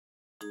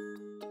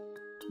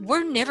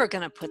we're never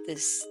going to put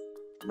this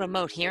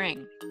remote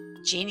hearing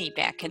genie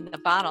back in the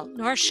bottle,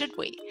 nor should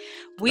we.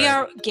 We Right.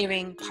 are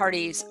giving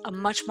parties a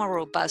much more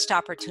robust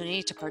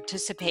opportunity to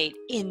participate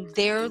in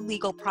their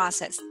legal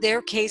process,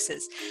 their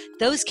cases.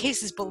 Those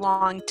cases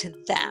belong to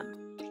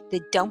them.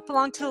 They don't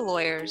belong to the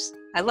lawyers.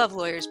 I love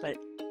lawyers, but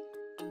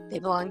they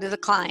belong to the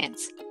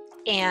clients.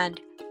 And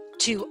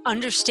to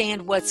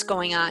understand what's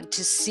going on,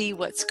 to see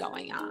what's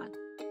going on.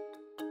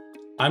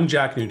 I'm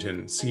Jack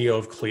Newton, CEO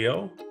of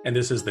Clio, and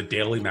this is the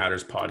Daily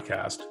Matters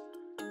podcast.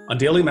 On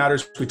Daily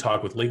Matters, we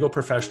talk with legal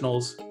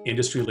professionals,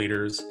 industry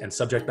leaders, and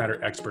subject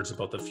matter experts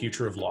about the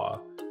future of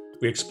law.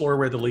 We explore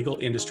where the legal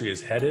industry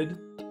is headed,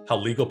 how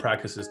legal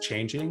practice is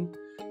changing,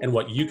 and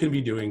what you can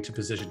be doing to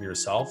position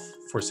yourself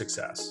for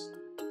success.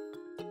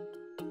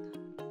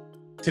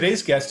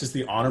 Today's guest is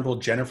the Honorable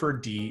Jennifer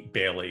D.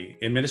 Bailey,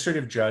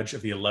 Administrative Judge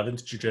of the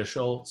 11th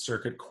Judicial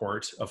Circuit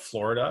Court of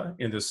Florida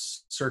in the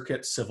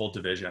Circuit Civil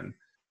Division.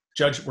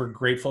 Judge, we're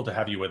grateful to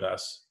have you with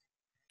us.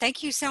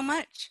 Thank you so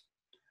much.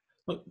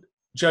 Look,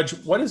 Judge,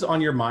 what is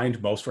on your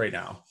mind most right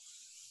now?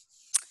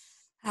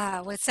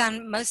 What's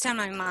most on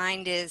my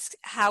mind is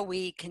how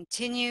we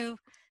continue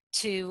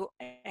to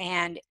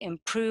and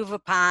improve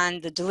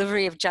upon the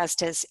delivery of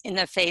justice in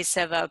the face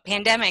of a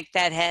pandemic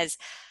that has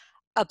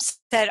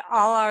upset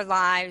all our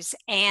lives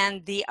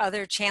and the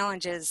other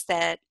challenges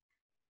that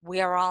we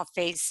are all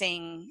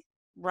facing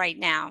right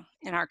now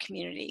in our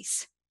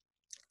communities.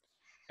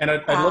 And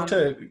I'd love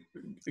to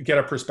get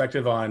a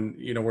perspective on,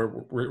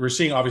 we're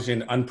seeing obviously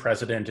an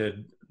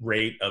unprecedented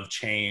rate of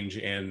change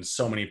in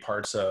so many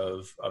parts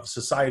of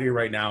society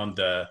right now. And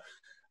the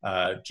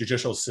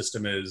judicial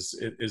system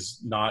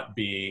is not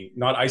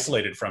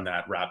isolated from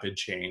that rapid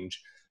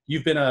change.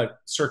 You've been a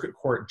circuit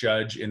court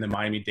judge in the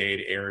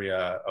Miami-Dade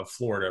area of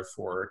Florida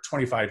for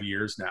 25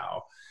 years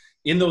now.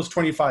 In those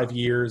 25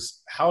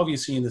 years, how have you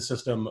seen the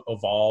system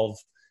evolve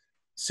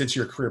since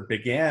your career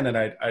began? And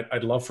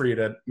I'd love for you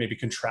to maybe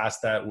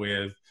contrast that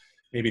with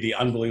maybe the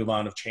unbelievable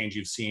amount of change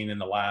you've seen in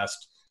the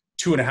last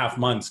 2.5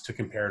 months to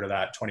compare to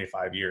that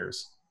 25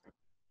 years.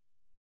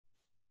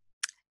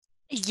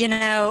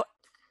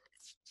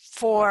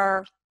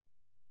 For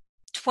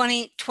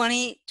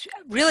 2020,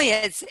 really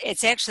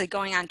it's actually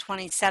going on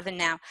 27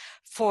 now.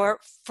 For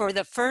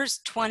the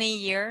first 20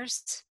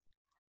 years,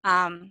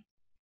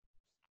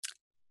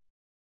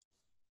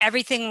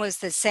 everything was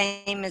the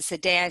same as the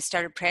day I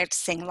started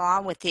practicing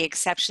law, with the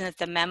exception that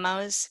the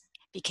memos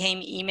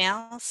became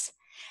emails.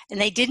 And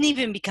they didn't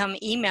even become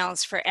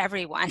emails for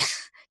everyone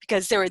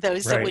because there were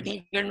those that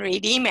wouldn't even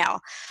read email.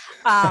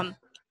 And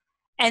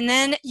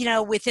then,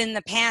 within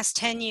the past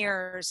 10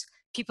 years,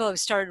 people have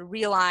started to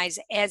realize,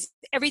 as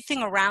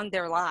everything around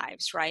their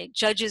lives, right?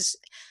 Judges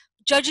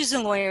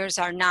and lawyers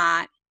are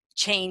not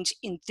change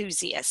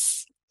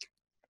enthusiasts.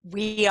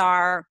 We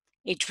are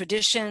a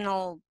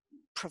traditional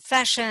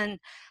profession.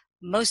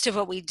 Most of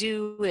what we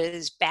do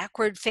is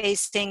backward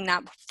facing,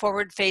 not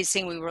forward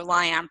facing. We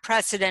rely on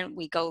precedent.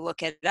 We go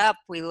look it up.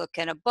 We look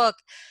in a book.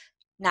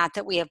 Not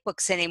that we have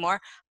books anymore,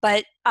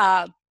 but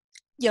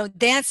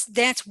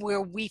that's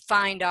where we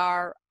find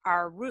our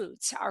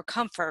roots, our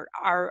comfort,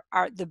 our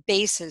the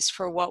basis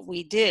for what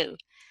we do.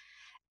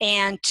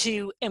 And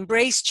to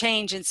embrace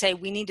change and say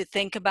we need to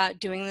think about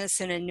doing this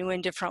in a new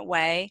and different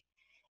way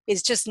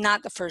is just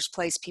not the first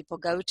place people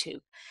go to.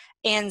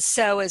 And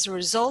so as a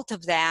result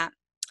of that,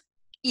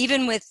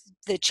 even with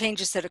the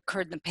changes that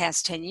occurred in the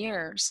past 10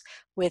 years,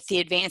 with the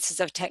advances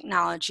of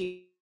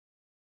technology,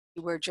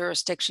 where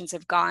jurisdictions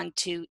have gone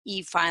to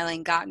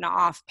e-filing, gotten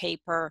off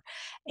paper,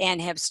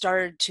 and have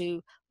started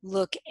to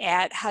look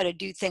at how to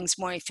do things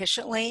more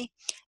efficiently.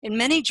 In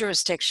many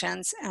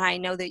jurisdictions, and I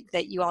know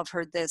that you all have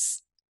heard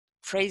this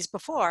phrase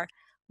before,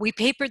 we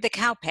papered the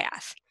cow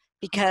path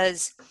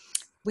because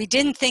we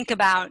didn't think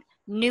about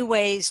new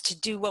ways to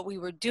do what we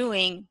were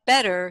doing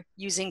better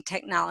using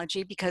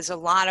technology, because a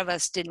lot of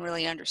us didn't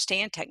really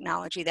understand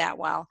technology that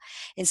well.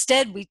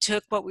 Instead, we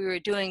took what we were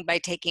doing by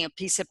taking a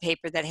piece of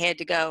paper that had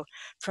to go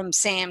from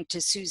Sam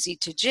to Susie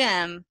to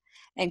Jim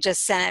and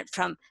just sent it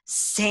from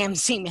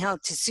Sam's email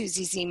to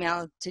Susie's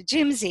email to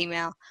Jim's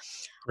email.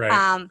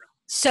 Right.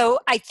 So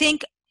I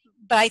think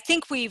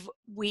we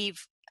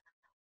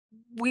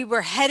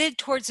were headed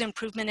towards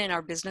improvement in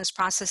our business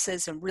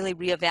processes and really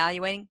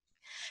reevaluating,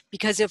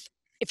 because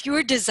if you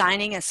were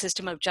designing a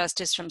system of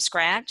justice from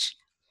scratch,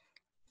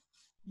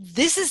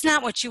 this is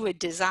not what you would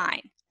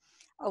design.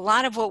 A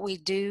lot of what we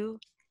do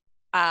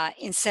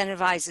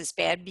incentivizes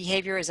bad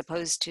behavior as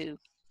opposed to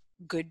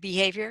good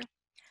behavior.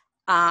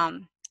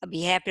 I'll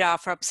be happy to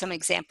offer up some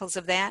examples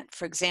of that.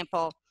 For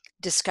example,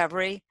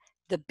 discovery,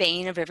 the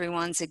bane of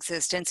everyone's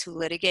existence who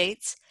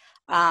litigates.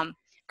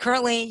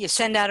 Currently, you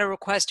send out a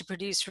request to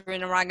produce for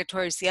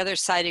interrogatories. The other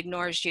side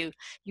ignores you.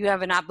 You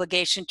have an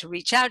obligation to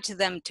reach out to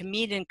them, to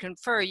meet and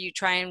confer. You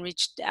try and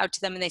reach out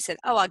to them, and they said,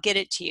 "Oh, I'll get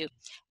it to you,"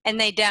 and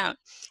they don't.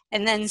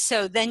 And then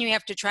you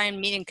have to try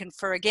and meet and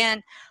confer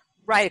again,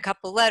 write a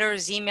couple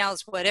letters,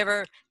 emails,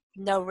 whatever.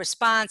 No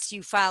response.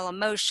 You file a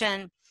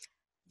motion.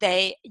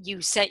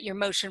 you set your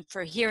motion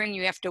for hearing.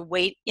 You have to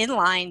wait in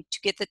line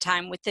to get the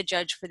time with the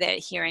judge for that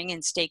hearing,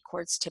 and state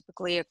courts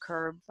typically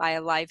occur by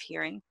a live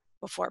hearing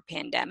before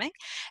pandemic.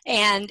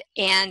 And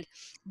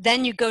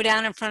then you go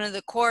down in front of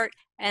the court,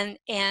 and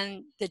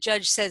the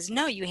judge says,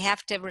 no, you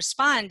have to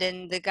respond.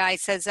 And the guy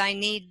says, I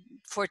need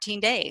 14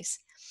 days.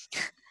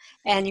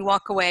 And you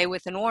walk away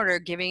with an order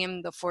giving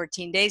him the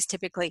 14 days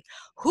typically.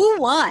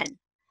 Who won?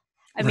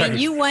 I mean, Right.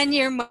 you won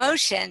your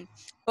motion,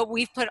 but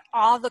we've put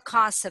all the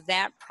costs of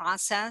that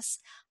process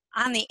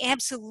on the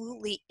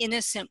absolutely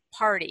innocent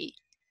party.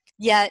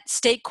 Yet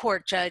state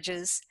court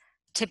judges,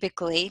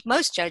 typically,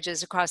 most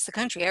judges across the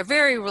country, are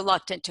very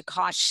reluctant to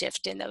cost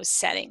shift in those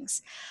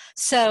settings.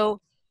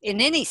 So,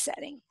 in any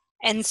setting.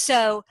 And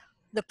so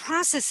the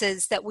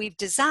processes that we've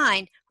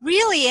designed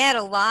really add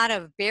a lot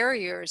of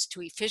barriers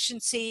to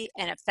efficiency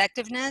and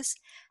effectiveness,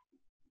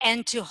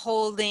 and to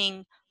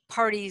holding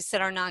parties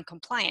that are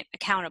non-compliant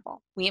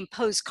accountable. We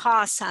impose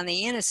costs on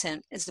the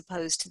innocent as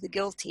opposed to the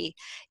guilty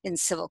in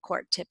civil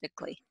court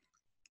typically.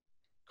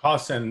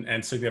 Costs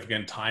and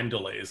significant time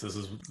delays. This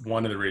is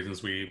one of the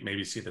reasons we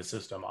maybe see the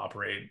system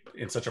operate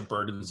in such a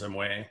burdensome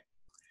way.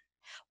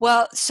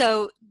 Well,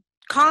 so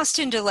cost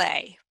and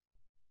delay,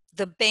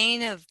 the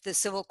bane of the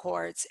civil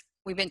courts.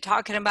 We've been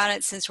talking about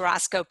it since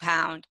Roscoe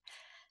Pound.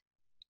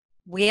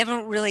 We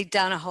haven't really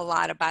done a whole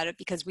lot about it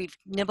because we've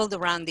nibbled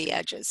around the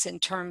edges in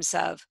terms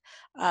of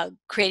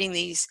creating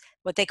these,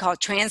 what they call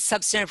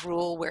trans-substantive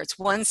rule, where it's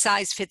one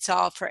size fits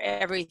all for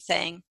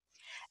everything.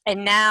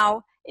 And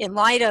now, in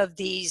light of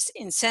these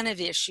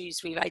incentive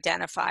issues we've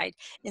identified,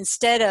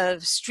 instead of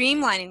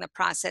streamlining the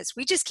process,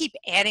 we just keep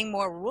adding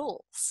more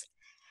rules.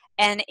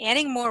 And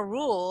adding more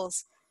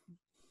rules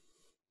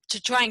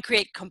to try and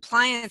create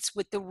compliance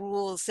with the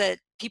rules that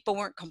people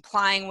weren't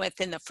complying with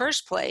in the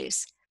first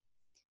place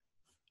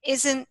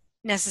isn't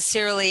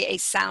necessarily a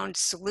sound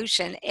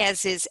solution,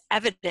 as is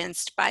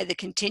evidenced by the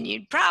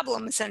continued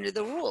problems under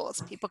the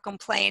rules. People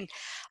complain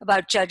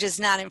about judges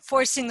not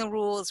enforcing the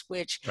rules,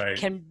 which Right.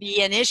 can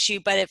be an issue,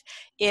 but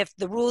if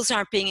the rules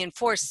aren't being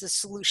enforced, the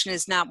solution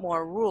is not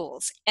more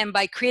rules. And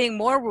by creating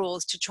more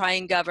rules to try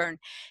and govern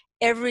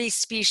every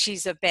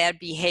species of bad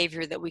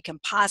behavior that we can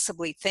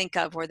possibly think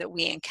of or that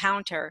we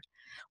encounter,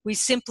 we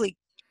simply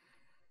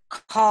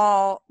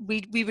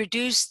we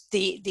reduce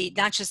the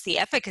not just the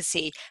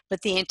efficacy, but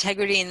the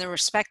integrity and the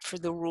respect for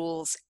the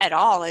rules at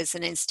all as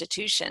an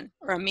institution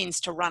or a means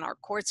to run our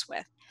courts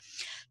with.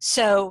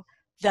 So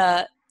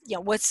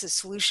what's the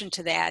solution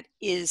to that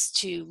is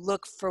to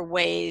look for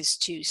ways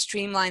to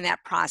streamline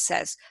that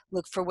process,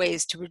 look for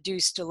ways to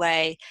reduce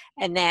delay,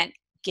 and that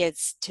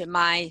gets to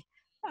my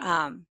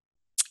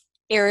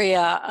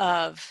area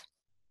of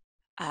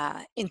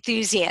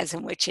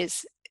enthusiasm, which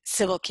is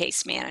civil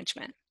case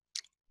management.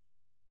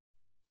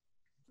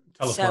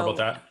 Tell us more about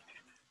that.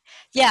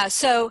 Yeah,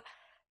 so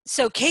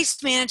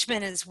case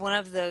management is one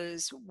of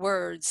those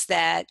words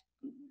that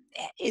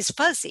is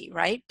fuzzy,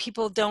 right?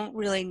 People don't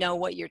really know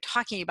what you're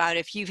talking about.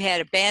 If you've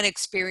had a bad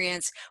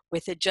experience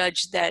with a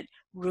judge that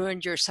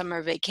ruined your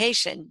summer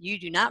vacation, you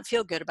do not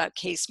feel good about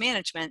case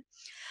management.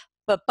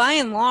 But by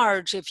and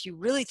large, if you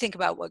really think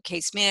about what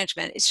case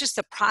management, it's just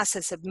the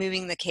process of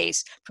moving the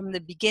case from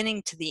the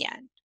beginning to the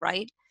end,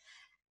 right?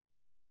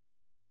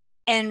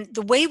 And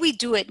the way we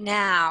do it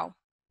now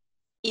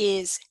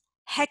is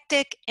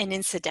hectic and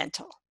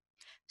incidental.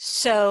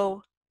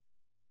 So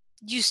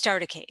you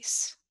start a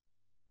case.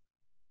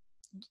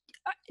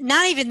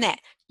 Not even that.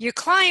 Your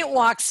client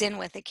walks in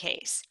with a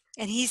case,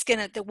 and he's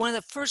one of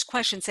the first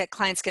questions that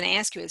client's gonna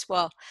ask you is,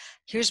 well,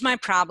 here's my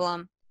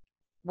problem.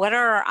 What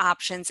are our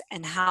options,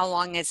 and how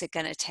long is it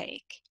gonna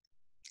take?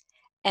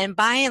 And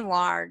by and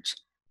large,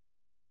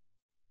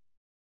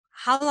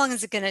 how long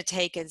is it gonna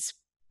take is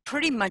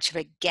pretty much of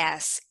a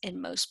guess in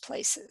most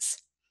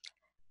places.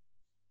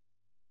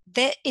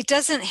 That it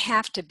doesn't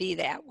have to be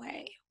that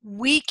way.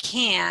 We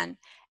can,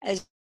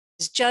 as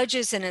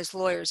judges and as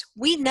lawyers,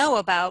 we know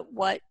about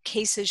what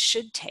cases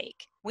should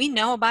take. We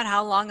know about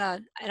how long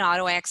an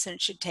auto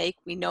accident should take.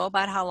 We know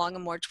about how long a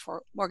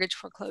mortgage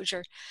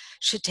foreclosure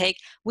should take.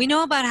 We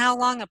know about how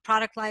long a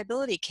product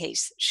liability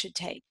case should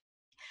take.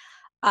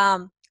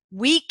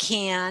 We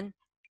can,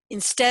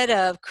 instead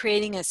of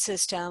creating a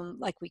system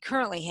like we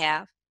currently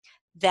have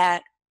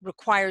that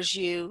requires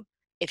you,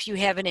 if you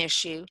have an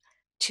issue,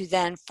 to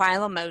then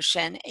file a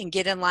motion and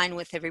get in line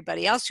with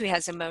everybody else who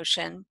has a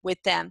motion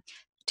with them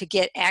to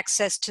get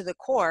access to the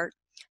court,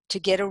 to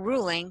get a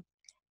ruling,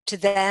 to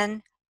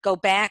then go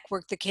back,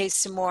 work the case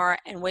some more,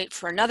 and wait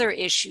for another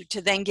issue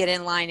to then get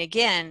in line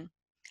again.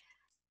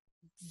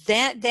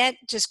 That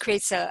just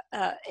creates a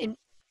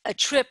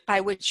trip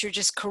by which you're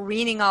just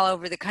careening all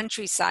over the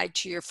countryside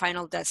to your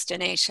final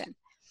destination.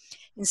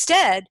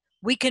 Instead,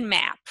 we can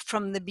map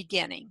from the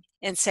beginning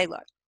and say,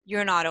 look,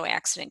 you're an auto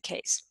accident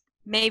case.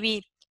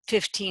 Maybe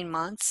 15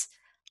 months,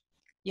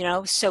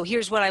 so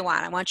here's what I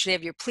want. I want you to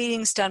have your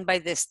pleadings done by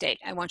this date.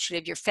 I want you to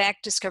have your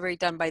fact discovery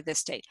done by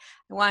this date.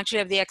 I want you to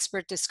have the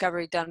expert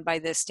discovery done by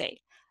this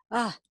date.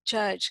 Oh,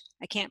 judge,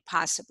 I can't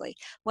possibly.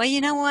 Well,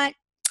 you know what?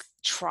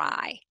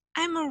 Try.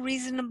 I'm a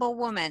reasonable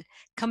woman.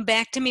 Come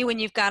back to me when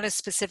you've got a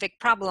specific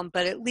problem,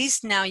 but at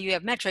least now you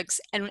have metrics.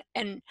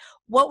 And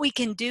what we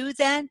can do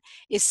then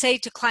is say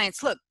to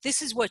clients, look,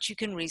 this is what you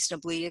can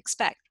reasonably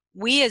expect.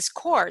 We as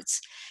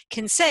courts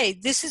can say,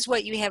 this is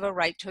what you have a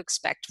right to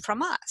expect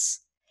from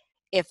us.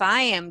 If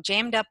I am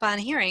jammed up on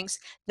hearings,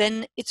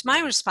 then it's my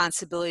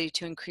responsibility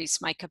to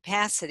increase my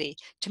capacity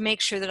to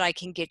make sure that I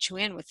can get you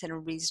in within a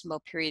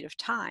reasonable period of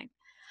time.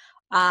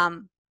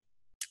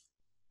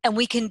 And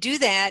we can do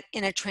that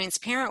in a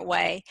transparent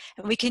way,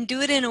 and we can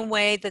do it in a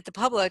way that the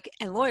public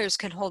and lawyers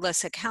can hold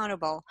us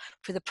accountable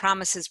for the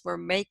promises we're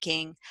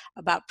making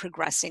about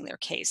progressing their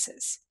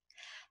cases.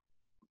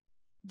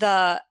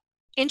 The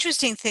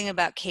interesting thing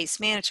about case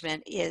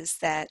management is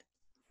that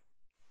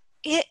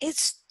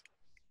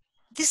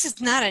this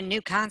is not a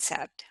new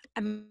concept.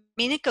 I mean,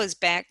 it goes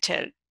back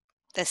to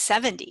the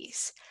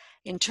 70s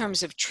in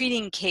terms of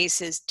treating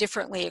cases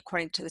differently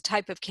according to the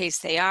type of case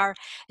they are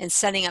and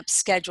setting up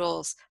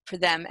schedules for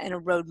them and a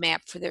roadmap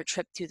for their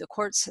trip through the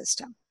court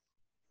system.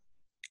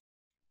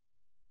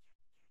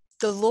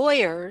 The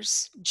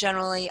lawyers,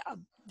 generally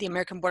the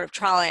American Board of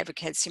Trial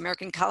Advocates, the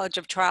American College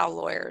of Trial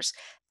Lawyers,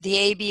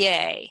 the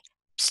ABA,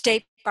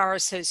 state bar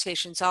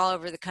associations all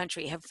over the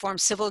country have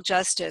formed civil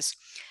justice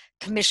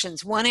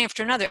commissions one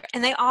after another,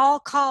 and they all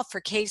call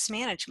for case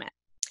management.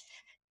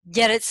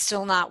 Yet it's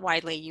still not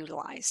widely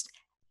utilized.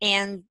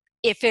 And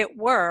if it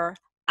were,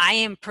 I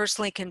am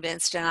personally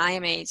convinced, and I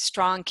am a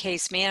strong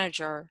case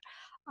manager,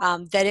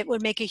 that it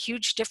would make a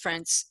huge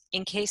difference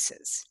in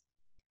cases.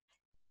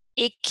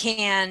 It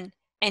can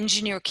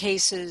engineer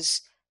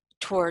cases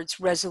towards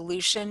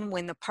resolution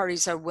when the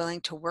parties are willing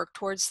to work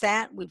towards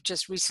that. We've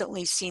just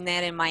recently seen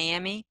that in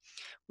Miami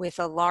with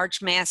a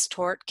large mass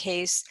tort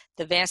case,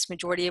 the vast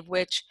majority of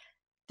which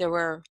there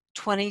were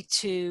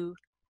 22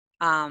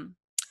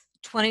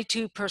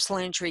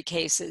 personal injury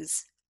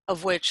cases,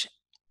 of which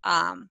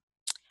I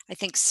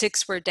think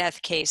 6 were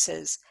death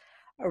cases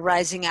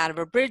arising out of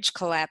a bridge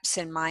collapse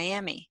in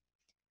Miami.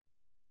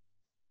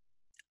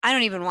 I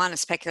don't even want to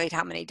speculate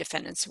how many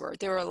defendants were.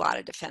 There were a lot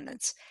of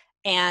defendants.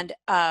 And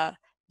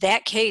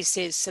that case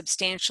is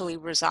substantially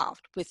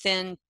resolved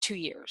within 2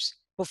 years.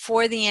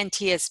 Before the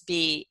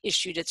NTSB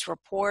issued its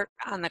report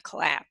on the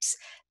collapse,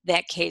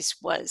 that case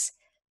was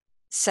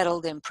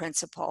settled in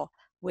principle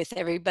with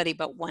everybody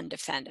but one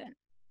defendant.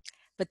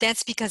 But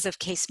that's because of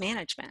case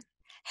management.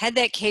 Had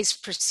that case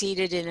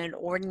proceeded in an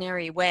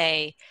ordinary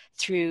way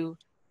through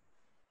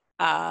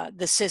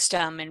the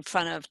system in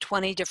front of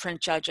 20 different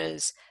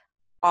judges,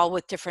 all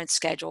with different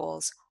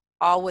schedules,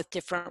 all with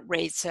different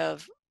rates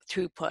of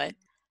throughput,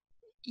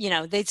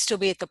 they'd still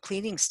be at the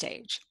pleading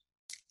stage.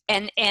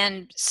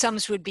 And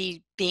sums would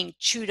be being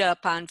chewed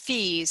up on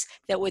fees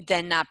that would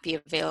then not be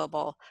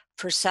available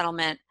for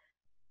settlement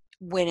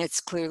when it's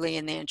clearly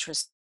in the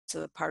interest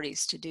of the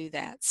parties to do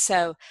that.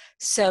 So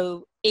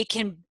it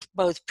can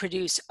both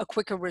produce a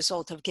quicker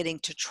result of getting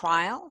to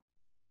trial,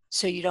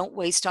 so you don't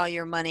waste all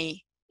your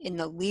money in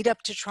the lead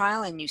up to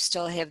trial and you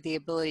still have the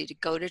ability to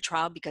go to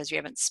trial because you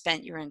haven't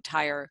spent your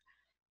entire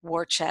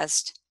war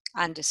chest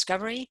on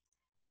discovery.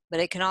 But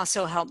it can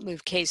also help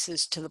move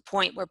cases to the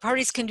point where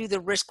parties can do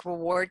the risk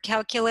reward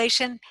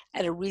calculation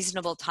at a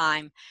reasonable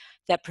time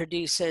that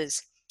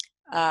produces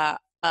a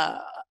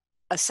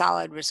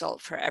solid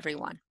result for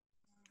everyone.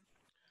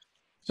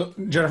 So,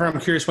 Jennifer, I'm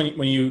curious,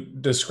 when you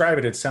describe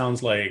it, it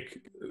sounds like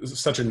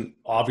such an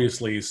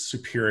obviously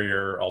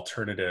superior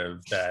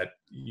alternative that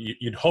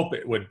you'd hope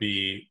it would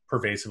be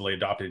pervasively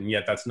adopted, and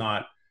yet that's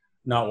not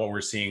what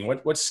we're seeing.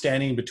 What's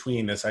standing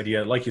between this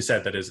idea, like you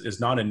said, that is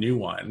not a new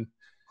one,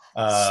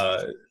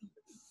 and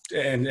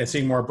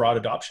seeing more broad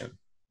adoption?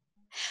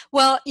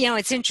 Well,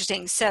 it's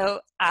interesting. So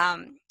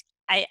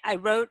I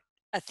wrote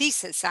a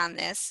thesis on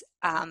this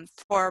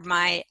for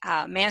my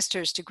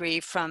master's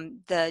degree from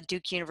the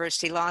Duke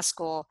University Law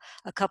School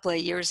a couple of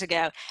years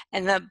ago.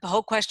 And the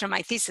whole question of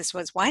my thesis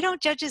was, why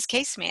don't judges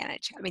case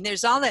manage? I mean,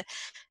 there's all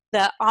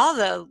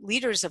the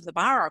leaders of the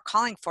bar are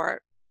calling for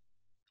it.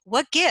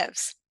 What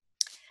gives?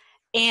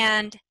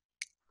 And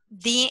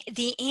the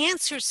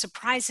answers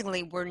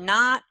surprisingly were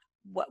not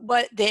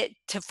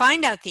to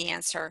find out the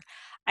answer,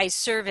 I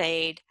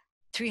surveyed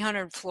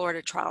 300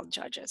 Florida trial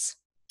judges,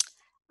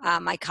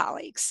 my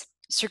colleagues,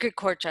 circuit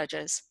court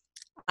judges,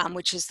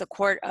 which is the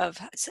court of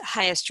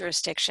highest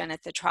jurisdiction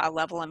at the trial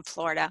level in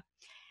Florida.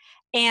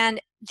 And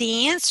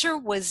the answer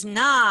was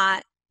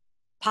not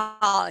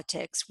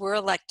politics. We're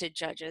elected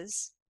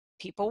judges.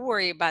 People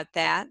worry about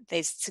that.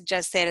 They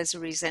suggest that as a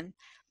reason.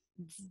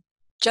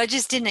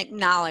 Judges didn't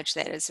acknowledge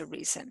that as a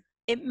reason.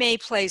 It may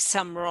play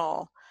some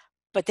role,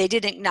 but they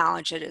didn't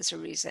acknowledge it as a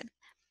reason.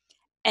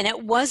 And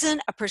it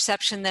wasn't a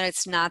perception that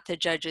it's not the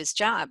judge's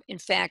job. In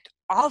fact,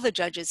 all the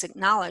judges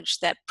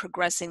acknowledged that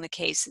progressing the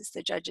case is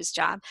the judge's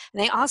job.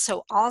 And they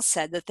also all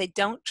said that they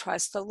don't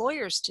trust the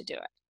lawyers to do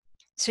it.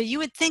 So you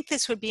would think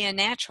this would be a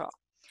natural.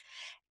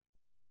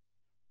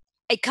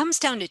 It comes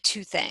down to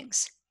 2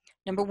 things.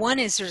 Number one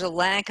is there's a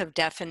lack of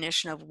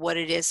definition of what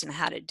it is and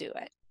how to do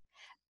it.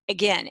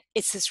 Again,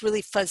 it's this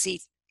really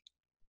fuzzy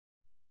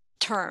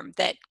term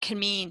that can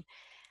mean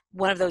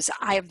one of those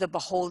eye of the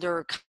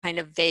beholder kind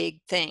of vague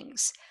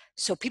things.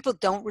 So people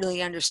don't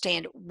really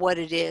understand what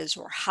it is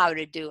or how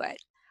to do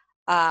it,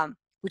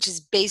 which is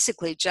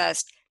basically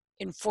just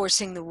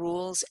enforcing the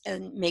rules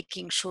and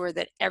making sure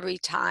that every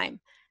time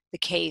the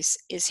case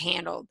is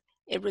handled,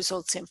 it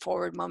results in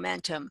forward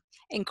momentum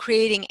and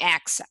creating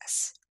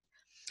access.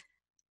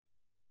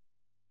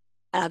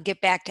 I'll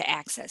get back to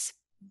access.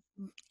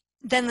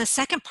 Then the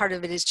second part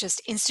of it is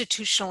just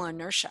institutional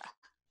inertia.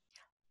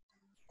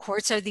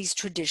 Courts are these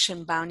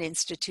tradition-bound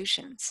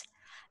institutions.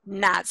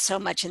 Not so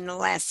much in the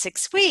last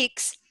 6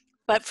 weeks,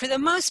 but for the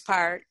most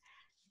part,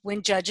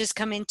 when judges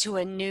come into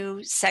a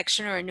new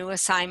section or a new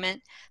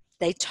assignment,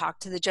 they talk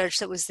to the judge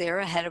that was there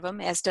ahead of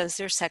them, as does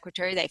their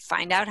secretary. They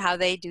find out how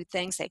they do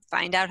things, they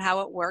find out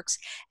how it works,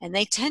 and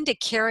they tend to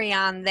carry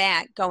on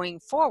that going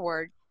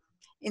forward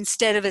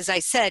instead of, as I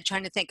said,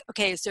 trying to think,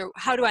 okay,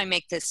 how do I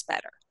make this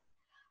better?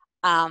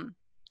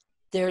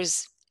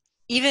 There's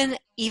even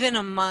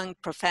among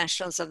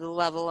professionals of the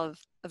level of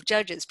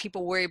judges,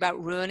 people worry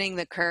about ruining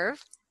the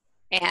curve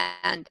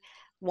and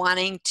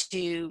wanting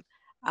to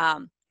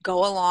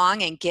go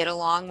along and get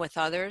along with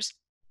others.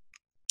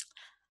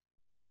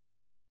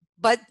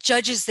 But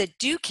judges that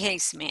do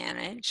case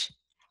manage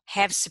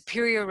have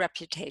superior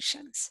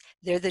reputations.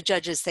 They're the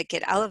judges that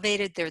get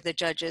elevated. They're the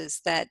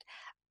judges that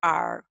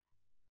are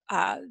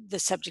the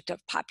subject of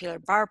popular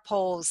bar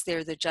polls.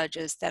 They're the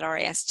judges that are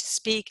asked to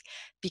speak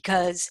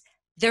because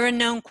they're a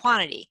known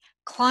quantity.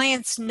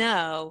 Clients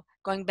know,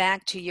 going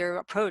back to your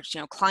approach,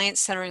 client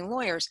centering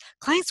lawyers,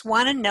 clients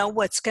want to know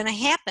what's going to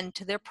happen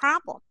to their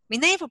problem. I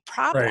mean, they have a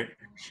problem. Right.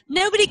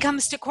 Nobody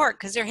comes to court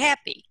because they're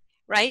happy,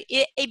 right?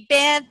 A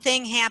bad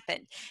thing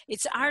happened.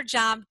 It's our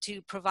job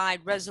to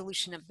provide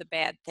resolution of the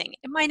bad thing.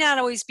 It might not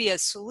always be a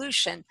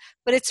solution,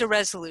 but it's a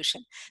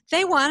resolution.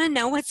 They want to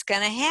know what's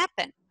going to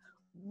happen.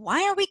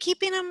 Why are we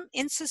keeping them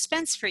in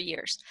suspense for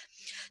years?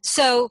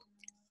 So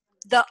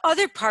the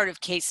other part of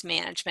case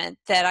management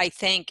that I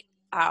think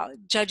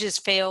judges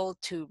fail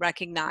to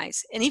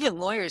recognize, and even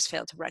lawyers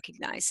fail to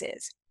recognize,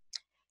 is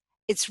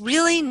it's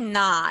really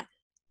not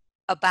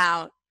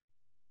about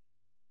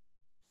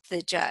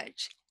the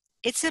judge.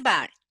 It's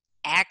about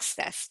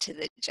access to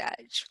the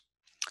judge.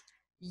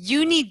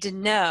 You need to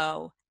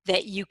know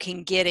that you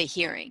can get a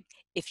hearing.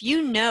 If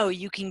you know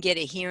you can get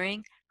a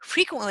hearing,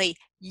 frequently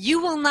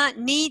you will not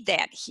need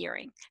that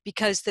hearing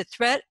because the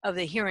threat of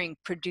the hearing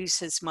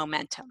produces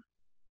momentum.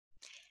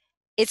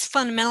 It's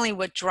fundamentally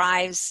what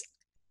drives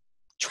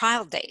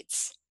trial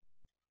dates.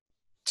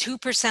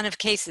 2% of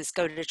cases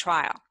go to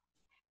trial,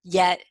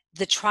 yet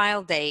the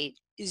trial date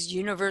is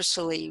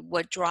universally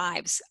what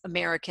drives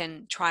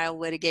American trial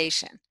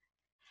litigation.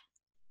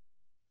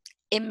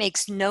 It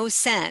makes no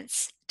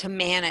sense to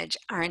manage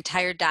our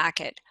entire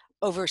docket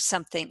over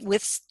something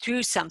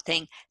through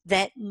something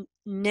that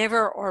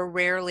never or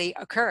rarely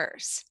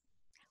occurs.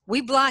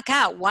 We block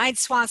out wide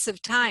swaths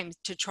of time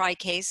to try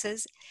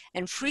cases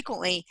and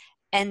frequently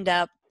end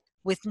up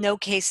with no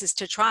cases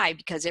to try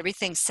because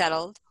everything's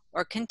settled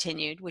or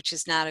continued, which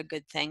is not a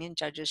good thing, and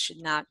judges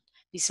should not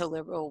be so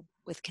liberal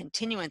with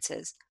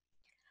continuances.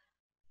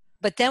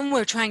 But then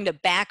we're trying to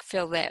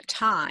backfill that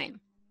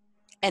time,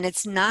 and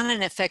it's not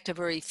an effective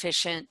or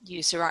efficient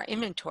use of our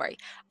inventory.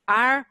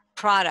 Our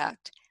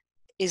product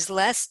is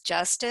less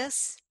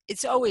justice.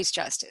 It's always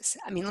justice.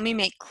 I mean, let me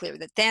make clear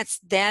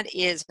that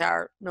is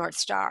our North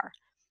Star.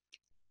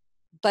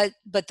 But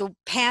the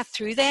path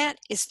through that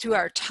is through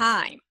our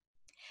time.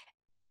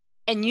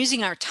 And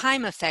using our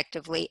time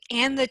effectively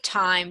and the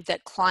time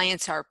that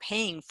clients are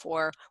paying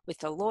for with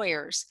the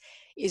lawyers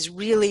is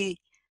really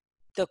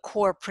the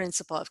core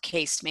principle of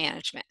case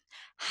management.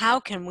 How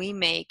can we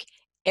make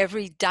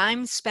every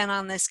dime spent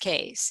on this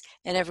case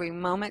and every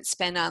moment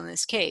spent on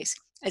this case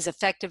as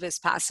effective as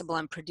possible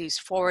and produce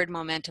forward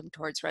momentum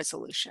towards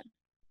resolution?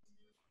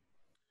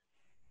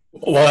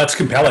 Well, that's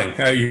compelling.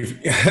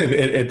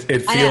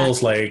 It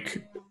feels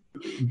like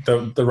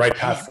the right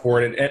path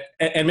forward,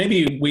 and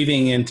maybe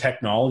weaving in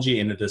technology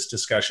into this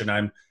discussion.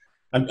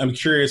 I'm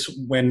curious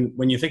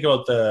when you think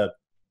about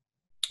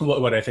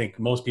what I think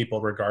most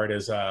people regard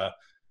as a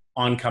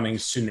oncoming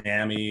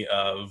tsunami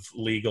of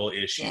legal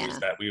issues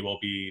that we will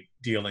be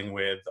dealing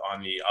with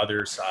on the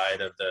other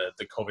side of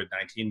the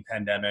COVID-19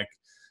 pandemic.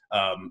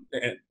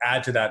 And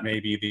add to that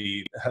maybe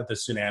the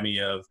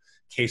tsunami of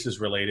cases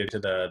related to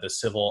the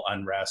civil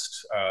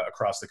unrest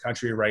across the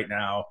country right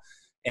now,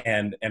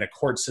 and a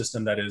court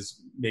system that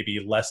is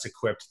maybe less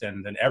equipped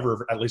than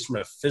ever, at least from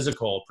a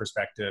physical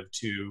perspective,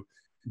 to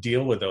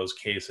deal with those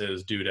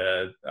cases due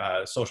to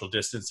social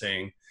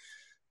distancing.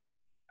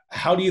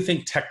 How do you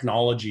think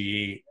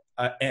technology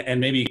and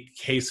maybe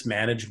case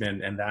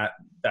management and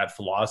that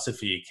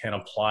philosophy can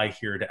apply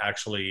here to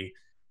actually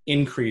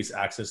increase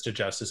access to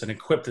justice and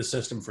equip the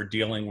system for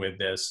dealing with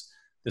this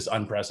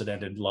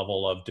unprecedented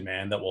level of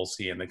demand that we'll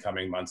see in the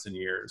coming months and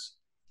years?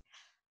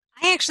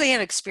 I actually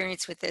have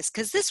experience with this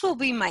because this will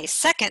be my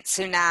second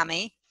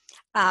tsunami.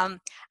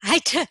 I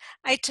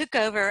took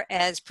over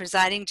as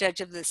presiding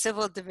judge of the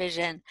Civil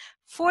Division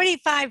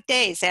 45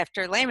 days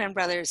after Lehman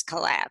Brothers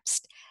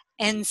collapsed.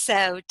 And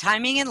so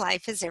timing in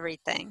life is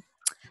everything.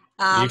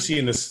 You've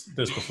seen this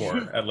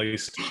before, at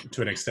least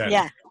to an extent.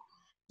 Yeah.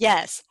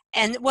 Yes.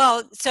 And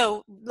well,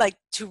 so like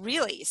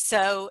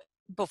so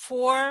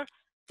before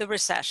the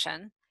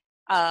recession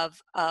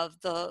of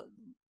the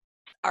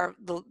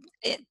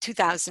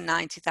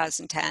 2009,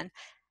 2010,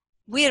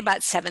 we had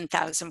about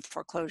 7,000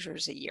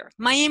 foreclosures a year.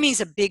 Miami's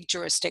a big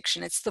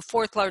jurisdiction. It's the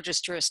fourth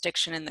largest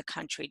jurisdiction in the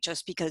country,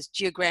 just because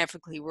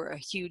geographically we're a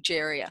huge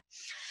area.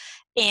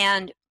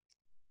 And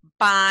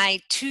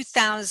by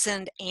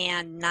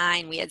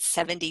 2009, we had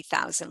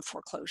 70,000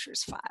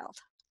 foreclosures filed.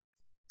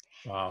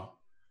 Wow.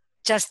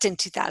 Just in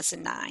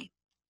 2009.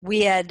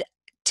 We had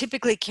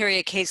typically carry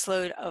a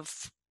caseload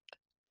of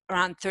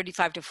around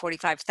 35 to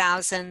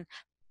 45,000.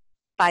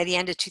 By the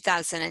end of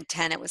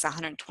 2010, it was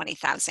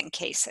 120,000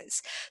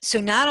 cases. So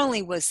not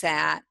only was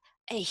that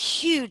a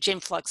huge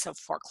influx of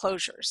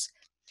foreclosures,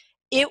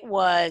 it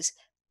was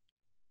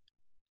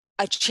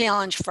a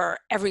challenge for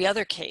every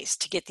other case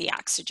to get the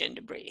oxygen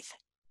to breathe.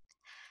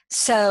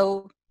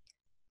 So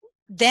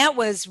that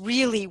was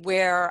really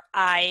where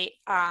I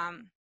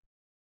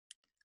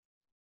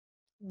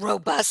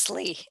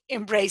robustly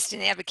embraced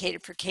and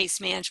advocated for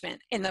case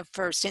management in the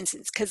first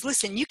instance. Because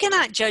listen, you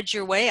cannot judge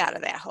your way out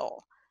of that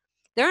hole.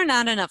 There are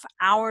not enough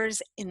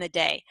hours in the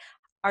day.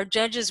 Our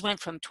judges went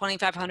from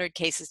 2,500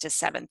 cases to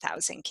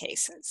 7,000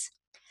 cases.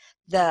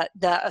 The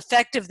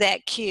effect of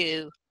that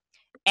queue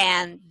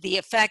and the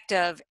effect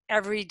of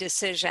every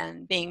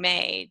decision being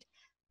made,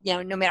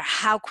 no matter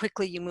how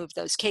quickly you move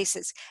those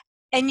cases,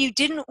 and you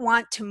didn't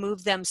want to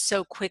move them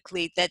so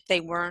quickly that they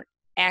weren't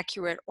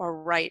accurate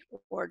or right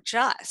or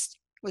just.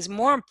 It was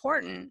more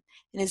important,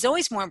 and is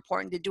always more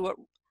important, to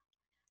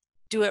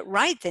do it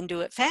right than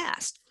do it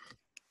fast.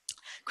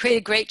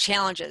 Created great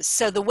challenges.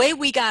 So the way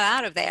we got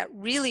out of that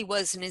really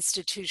was an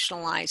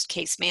institutionalized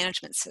case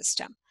management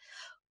system.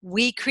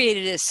 We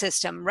created a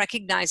system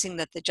recognizing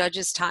that the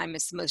judge's time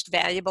is the most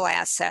valuable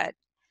asset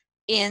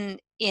in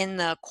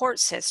the court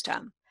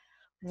system.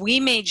 We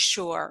made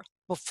sure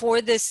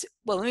before this,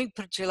 well, let me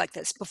put it to you like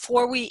this.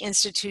 Before we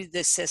instituted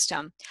this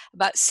system,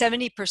 about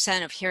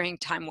 70% of hearing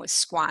time was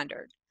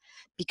squandered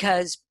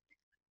because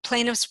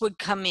plaintiffs would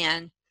come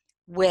in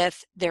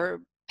with their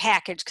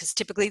package, because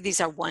typically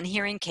these are one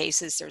hearing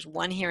cases. There's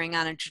one hearing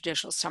on a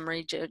judicial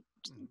summary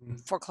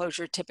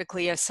foreclosure,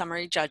 typically a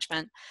summary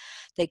judgment.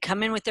 They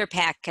come in with their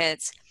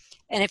packets,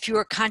 and if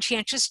you're a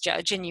conscientious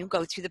judge and you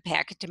go through the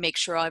packet to make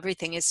sure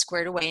everything is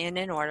squared away and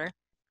in order,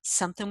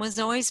 something was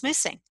always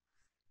missing.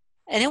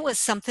 And it was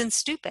something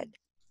stupid.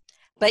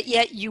 But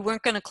yet you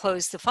weren't going to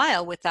close the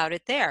file without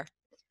it there.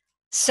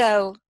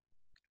 So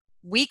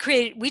we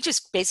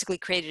just basically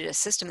created a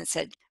system that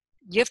said,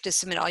 you have to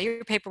submit all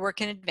your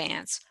paperwork in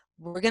advance.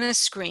 We're going to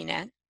screen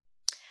it.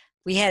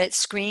 We had it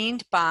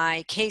screened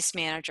by case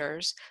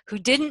managers who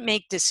didn't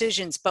make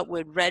decisions but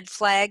would red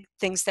flag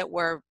things that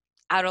were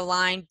out of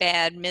line,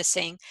 bad,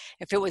 missing.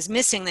 If it was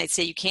missing, they'd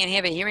say, you can't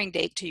have a hearing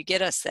date till you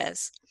get us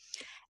this.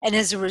 And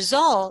as a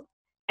result,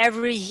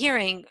 every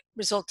hearing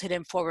resulted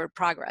in forward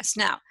progress.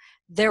 Now,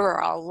 there were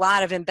a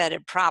lot of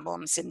embedded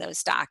problems in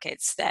those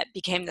dockets that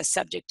became the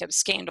subject of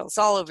scandals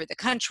all over the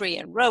country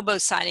and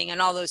robo-signing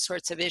and all those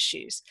sorts of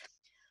issues.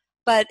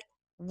 But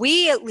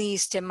we, at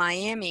least in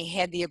Miami,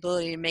 had the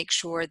ability to make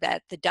sure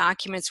that the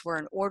documents were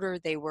in order,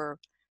 they were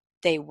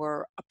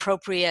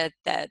appropriate,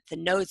 that the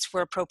notes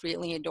were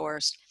appropriately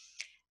endorsed,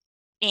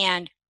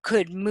 and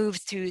could move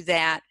through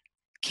that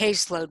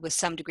caseload with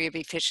some degree of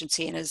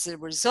efficiency. And as a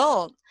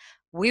result,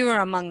 we were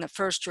among the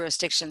first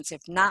jurisdictions,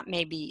 if not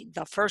maybe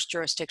the first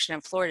jurisdiction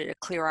in Florida, to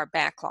clear our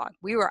backlog.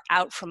 We were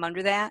out from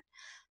under that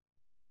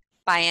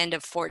by end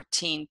of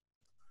 14,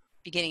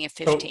 beginning of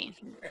 15.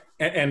 So,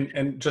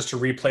 and just to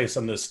replay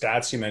some of the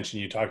stats you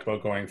mentioned, you talked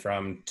about going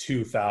from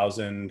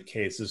 2,000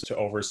 cases to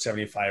over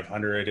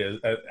 7,500 is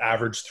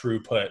average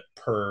throughput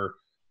per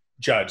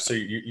judge. So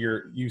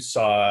you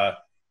saw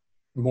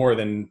more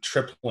than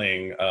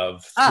tripling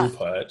of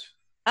throughput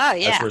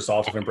as a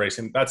result of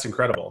embracing. That's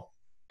incredible.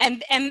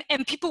 And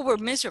people were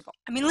miserable.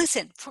 I mean,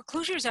 listen,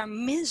 foreclosures are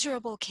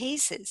miserable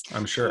cases.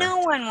 I'm sure. No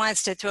one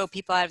wants to throw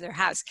people out of their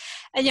house.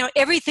 And,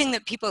 everything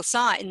that people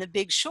saw in The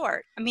Big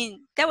Short, I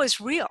mean, that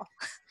was real.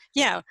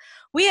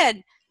 We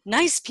had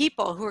nice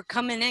people who were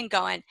coming in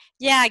going,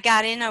 yeah, I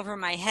got in over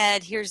my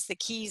head. Here's the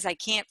keys. I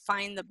can't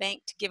find the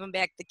bank to give them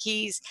back the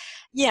keys.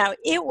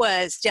 It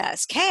was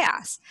just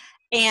chaos.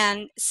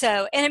 And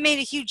it made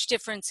a huge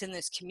difference in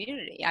this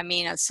community. I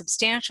mean, a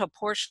substantial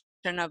portion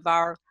of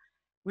our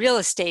real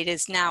estate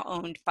is now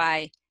owned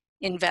by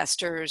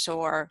investors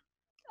or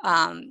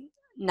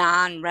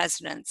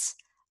non-residents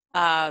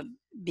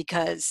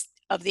because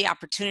of the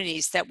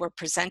opportunities that were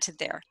presented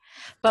there.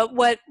 But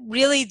what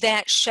really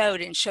that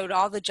showed, and showed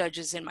all the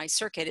judges in my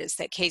circuit, is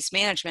that case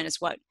management is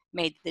what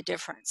made the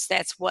difference.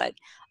 That's what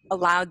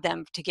allowed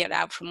them to get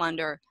out from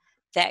under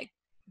that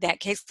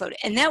caseload.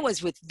 And that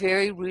was with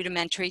very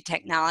rudimentary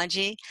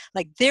technology.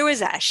 Like, there was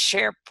a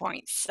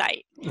SharePoint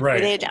site where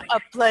they had to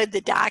upload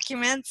the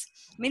documents.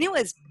 I mean, it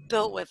was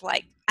built with,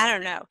 like, I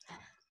don't know,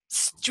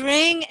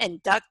 string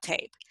and duct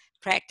tape.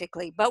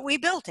 practically, but we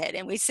built it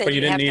and we said But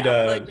you you didn't have to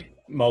need upload.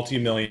 a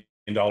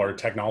multi-million-dollar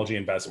technology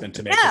investment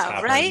to make this No,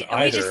 happen right?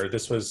 And we just, either.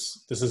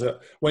 This is a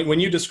when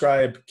you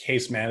describe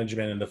case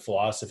management and the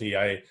philosophy,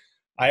 I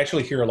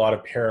actually hear a lot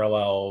of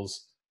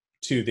parallels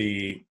to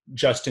the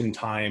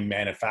just-in-time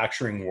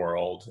manufacturing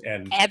world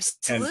and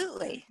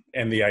absolutely.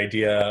 and the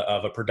idea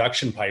of a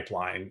production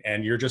pipeline.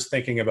 And you're just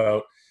thinking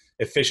about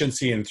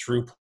efficiency and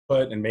throughput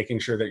and making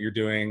sure that you're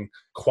doing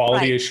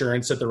quality Right.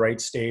 assurance at the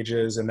right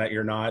stages and that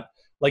you're not,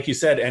 like you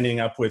said, ending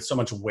up with so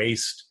much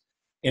waste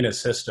in a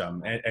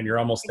system. And you're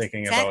almost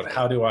thinking about Exactly.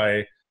 how do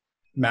I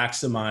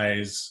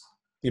maximize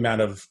the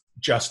amount of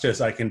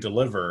justice I can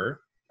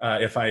deliver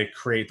if I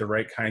create the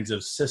right kinds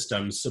of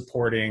systems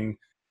supporting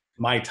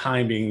my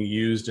time being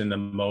used in the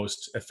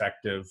most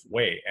effective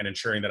way and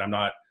ensuring that I'm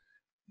not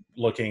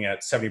looking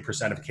at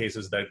 70% of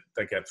cases that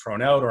get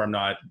thrown out, or I'm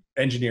not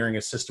engineering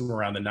a system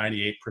around the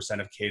 98%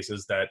 of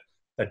cases that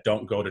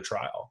don't go to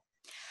trial.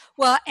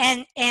 Well,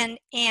 and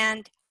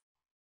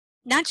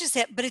not just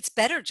that, but it's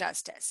better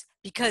justice,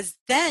 because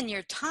then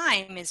your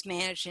time is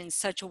managed in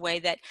such a way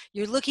that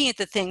you're looking at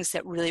the things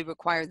that really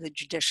require the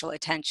judicial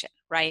attention,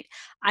 right?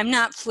 I'm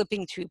not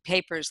flipping through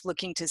papers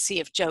looking to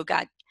see if Joe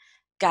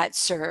got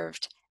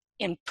served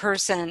in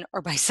person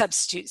or by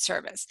substitute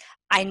service.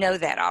 I know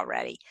that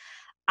already.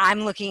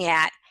 I'm looking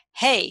at,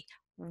 hey,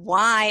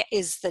 why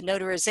is the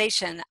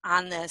notarization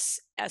on this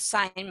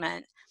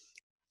assignment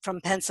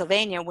from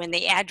Pennsylvania when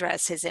the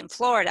address is in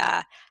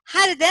Florida?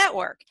 How did that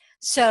work?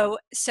 So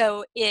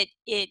it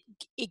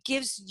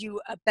gives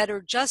you a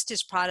better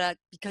justice product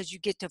because you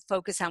get to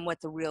focus on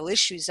what the real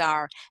issues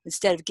are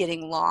instead of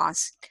getting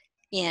lost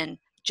in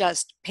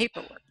just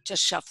paperwork,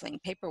 just shuffling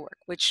paperwork,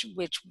 which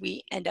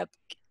we end up,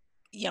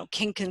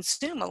 can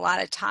consume a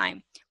lot of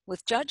time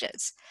with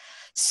judges.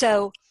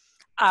 So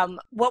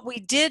what we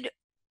did,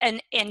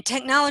 and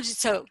technology,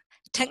 so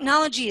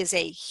technology is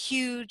a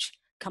huge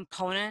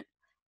component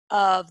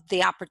of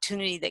the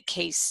opportunity that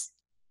case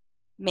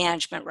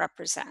management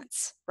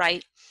represents,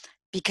 right?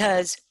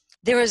 Because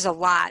there is a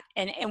lot,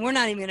 and we're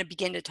not even going to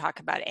begin to talk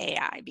about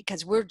AI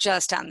because we're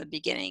just on the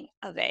beginning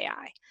of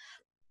AI.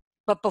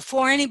 But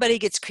before anybody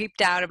gets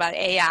creeped out about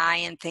AI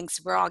and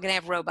thinks we're all going to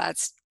have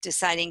robots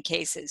deciding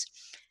cases,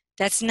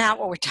 that's not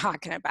what we're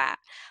talking about.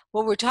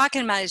 What we're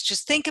talking about is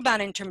just think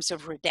about in terms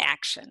of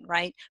redaction,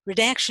 right?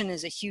 Redaction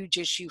is a huge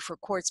issue for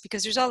courts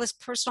because there's all this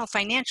personal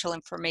financial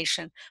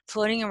information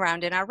floating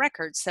around in our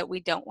records that we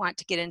don't want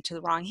to get into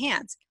the wrong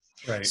hands.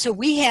 Right. So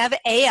we have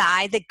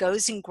AI that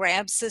goes and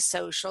grabs the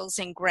socials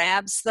and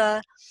grabs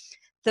the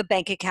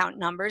bank account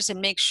numbers and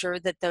makes sure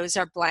that those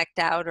are blacked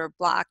out or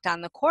blocked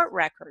on the court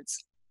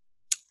records.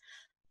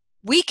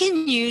 We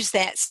can use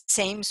that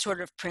same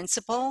sort of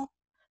principle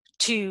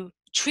to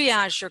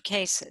triage your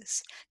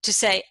cases, to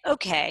say,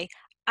 okay,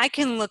 I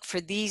can look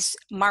for these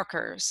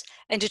markers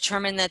and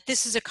determine that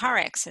this is a car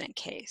accident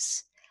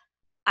case.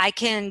 I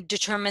can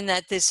determine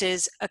that this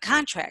is a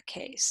contract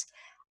case.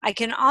 I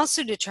can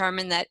also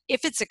determine that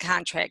if it's a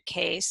contract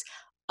case,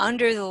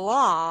 under the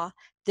law,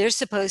 there's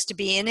supposed to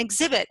be an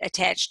exhibit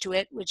attached to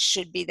it, which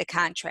should be the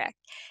contract.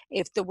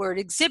 If the word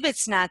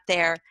exhibit's not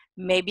there,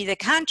 maybe the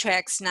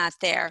contract's not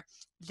there.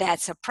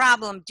 That's a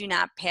problem. Do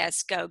not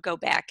pass go. Go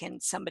back,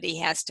 and somebody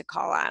has to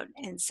call out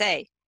and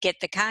say, get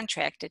the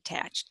contract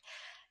attached.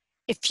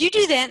 If you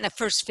do that in the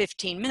first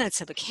 15 minutes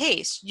of a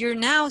case, you're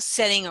now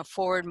setting a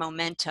forward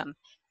momentum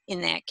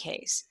in that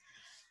case.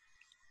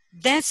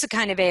 That's the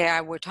kind of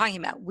AI we're talking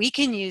about. We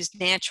can use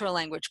natural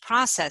language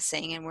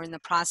processing, and we're in the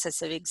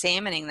process of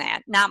examining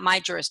that, not my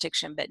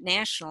jurisdiction, but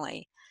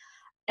nationally,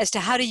 as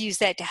to how to use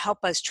that to help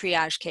us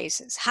triage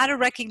cases, how to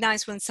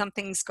recognize when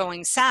something's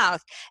going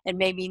south and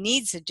maybe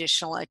needs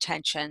additional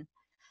attention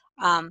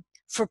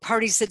for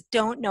parties that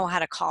don't know how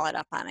to call it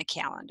up on a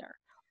calendar.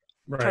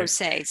 Pro Right.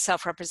 se,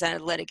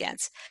 self-represented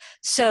litigants.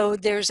 So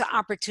there's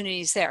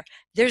opportunities there.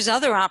 There's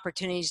other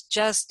opportunities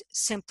just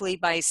simply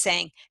by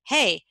saying,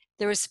 hey,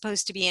 there was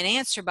supposed to be an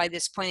answer by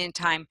this point in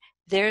time.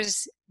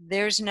 There's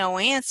no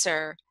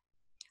answer.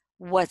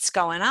 What's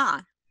going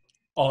on?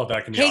 All of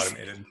that can be Case,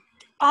 automated.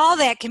 all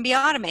that can be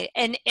automated.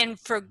 And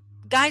for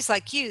guys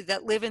like you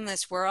that live in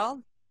this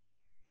world,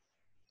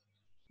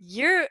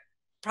 you're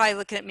probably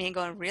looking at me and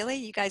going, really?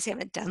 You guys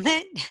haven't done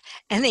that?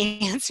 And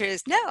the answer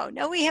is no,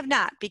 we have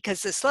not,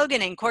 because the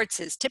slogan in courts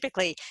is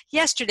typically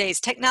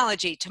yesterday's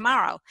technology,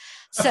 tomorrow.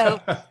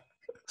 So,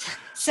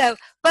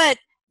 but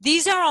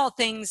these are all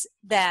things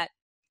that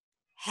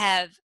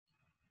have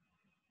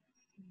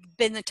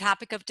been the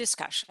topic of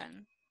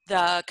discussion.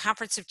 The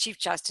Conference of Chief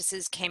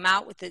Justices came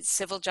out with its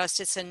Civil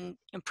Justice and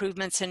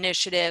Improvements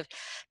Initiative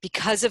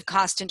because of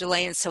cost and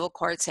delay in civil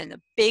courts and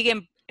the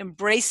big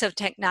embrace of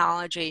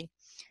technology,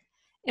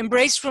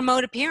 embraced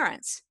remote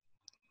appearance.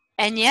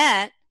 And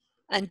yet,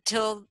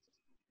 until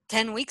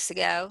 10 weeks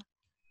ago,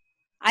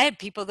 I had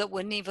people that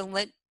wouldn't even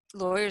let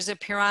lawyers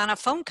appear on a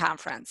phone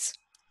conference.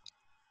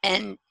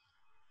 And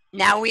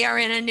now we are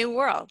in a new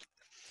world.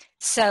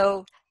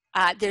 So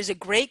there's a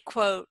great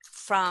quote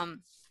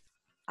from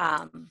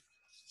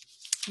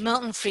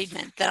Milton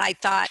Friedman that I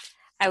thought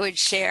I would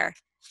share.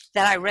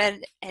 that I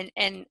read,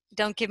 and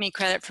don't give me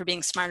credit for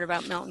being smart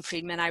about Milton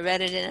Friedman. I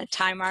read it in a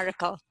Time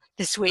article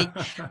this week,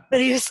 but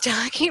he was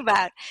talking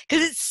about,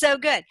 because it's so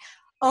good,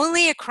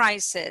 only a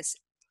crisis,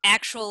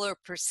 actual or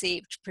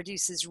perceived,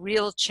 produces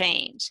real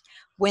change.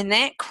 When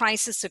that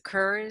crisis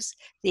occurs,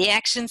 the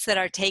actions that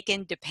are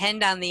taken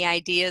depend on the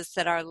ideas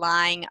that are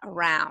lying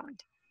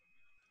around.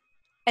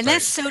 And Right.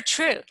 that's so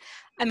true.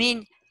 I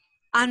mean,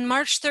 on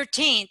March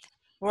 13th,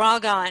 we're all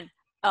going,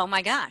 oh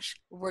my gosh,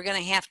 we're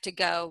going to have to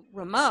go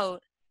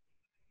remote.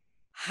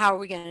 How are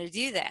we going to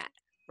do that?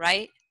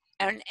 Right?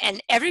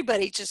 And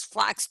everybody just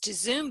flocks to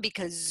Zoom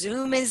because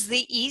Zoom is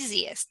the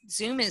easiest.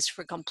 Zoom is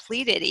for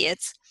complete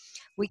idiots.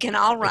 We can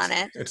all run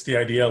it. It's the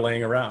idea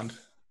laying around.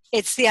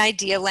 It's the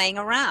idea laying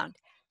around.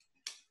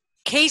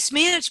 Case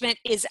management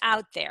is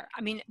out there.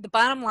 I mean, the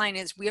bottom line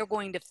is we are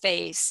going to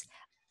face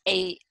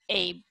a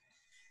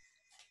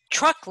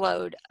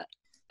truckload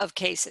of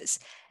cases,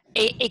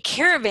 a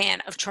caravan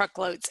of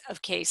truckloads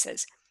of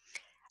cases.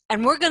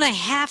 And we're going to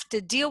have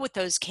to deal with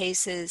those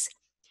cases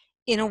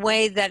in a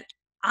way that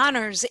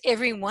honors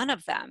every one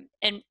of them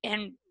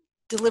and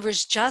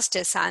delivers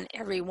justice on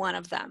every one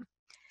of them.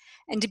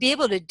 And to be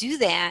able to do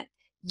that,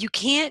 you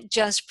can't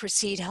just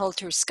proceed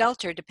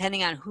helter-skelter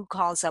depending on who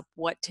calls up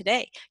what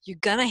today. You're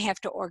going to have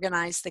to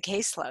organize the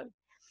caseload.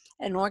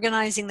 And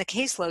organizing the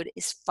caseload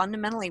is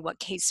fundamentally what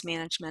case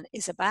management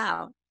is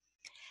about.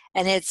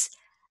 And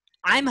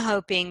I'm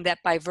hoping that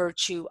by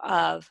virtue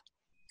of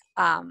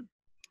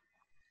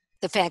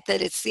the fact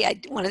that it's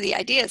one of the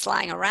ideas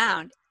lying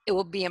around, it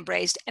will be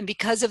embraced, and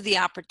because of the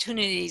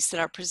opportunities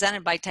that are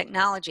presented by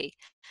technology.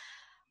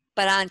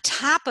 But on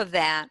top of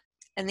that,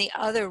 and the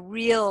other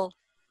real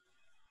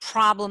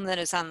problem that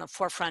is on the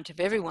forefront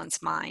of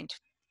everyone's mind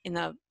in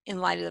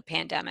light of the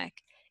pandemic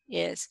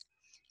is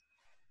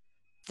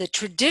the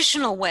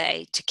traditional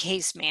way to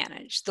case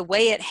manage. The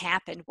way it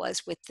happened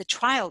was with the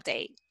trial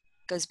date.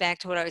 Goes back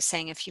to what I was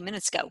saying a few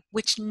minutes ago,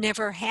 which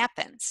never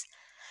happens.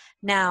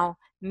 Now,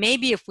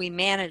 maybe if we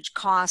manage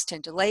cost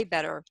and delay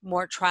better,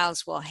 more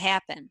trials will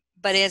happen.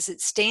 But as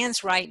it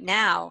stands right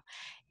now,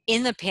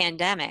 in the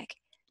pandemic,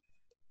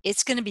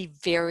 it's going to be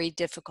very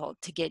difficult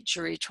to get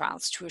jury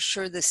trials to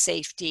assure the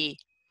safety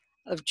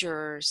of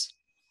jurors.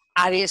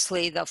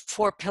 Obviously, the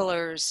 4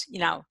 pillars,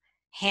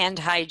 hand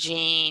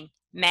hygiene,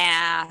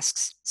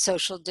 masks,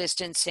 social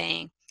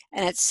distancing,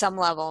 and at some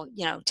level,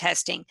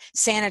 testing,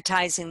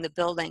 sanitizing the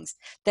buildings,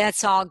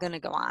 that's all going to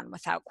go on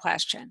without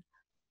question.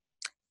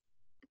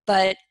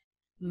 But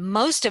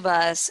most of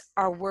us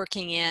are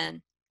working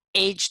in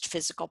aged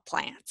physical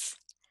plants.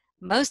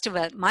 Most of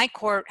it, my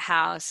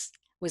courthouse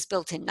was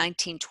built in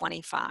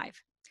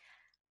 1925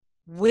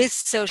 with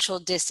social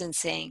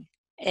distancing.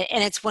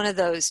 And it's one of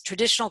those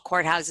traditional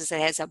courthouses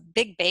that has a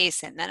big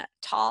base and then a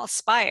tall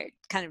spire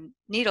kind of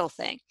needle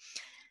thing.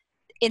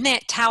 In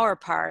that tower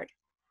part,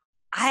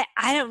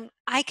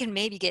 I can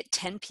maybe get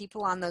 10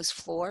 people on those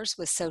floors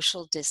with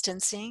social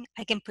distancing.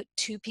 I can put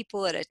 2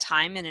 people at a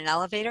time in an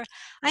elevator.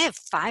 I have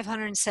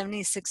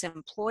 576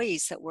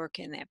 employees that work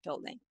in that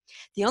building.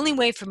 The only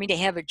way for me to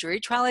have a jury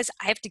trial is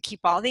I have to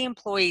keep all the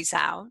employees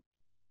out,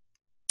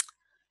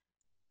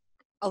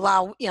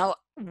 allow,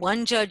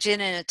 1 judge in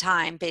at a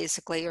time,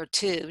 basically, or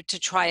 2 to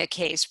try a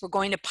case. We're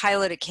going to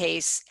pilot a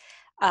case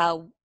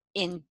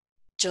in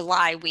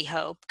July, we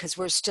hope, because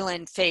we're still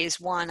in phase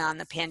 1 on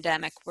the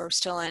pandemic. We're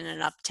still in an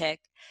uptick.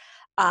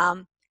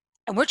 And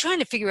we're trying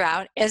to figure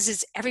out, as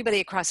is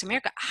everybody across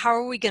America, how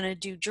are we going to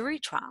do jury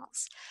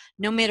trials?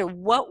 No matter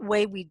what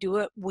way we do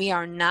it, we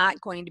are not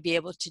going to be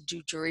able to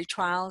do jury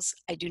trials,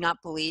 I do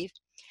not believe,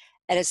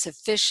 at a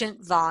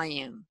sufficient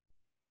volume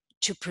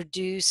to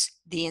produce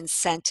the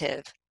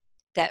incentive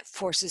that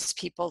forces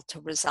people to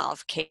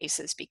resolve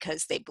cases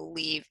because they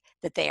believe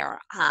that they are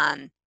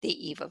on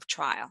the eve of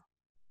trial.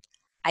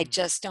 I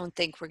just don't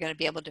think we're going to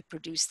be able to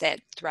produce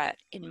that threat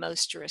in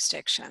most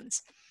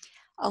jurisdictions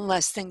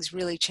unless things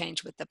really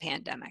change with the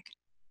pandemic.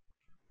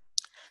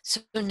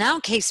 So now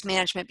case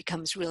management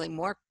becomes really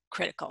more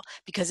critical,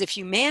 because if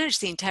you manage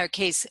the entire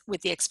case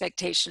with the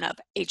expectation of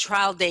a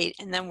trial date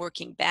and then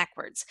working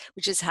backwards,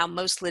 which is how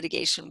most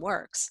litigation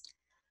works,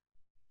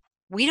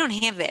 we don't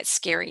have that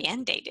scary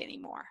end date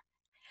anymore.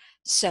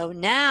 So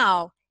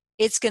now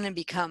it's going to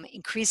become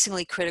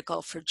increasingly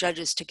critical for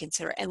judges to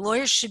consider, and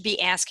lawyers should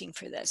be asking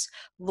for this.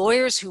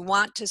 Lawyers who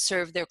want to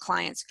serve their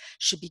clients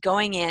should be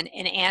going in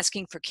and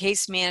asking for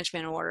case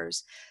management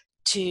orders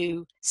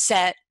to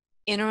set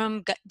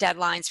interim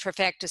deadlines for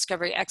fact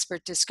discovery,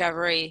 expert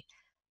discovery,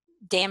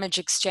 damage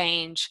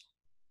exchange,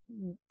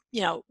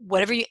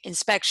 whatever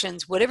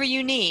inspections, whatever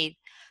you need,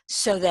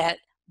 so that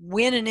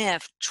when and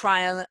if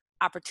trial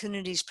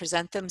opportunities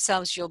present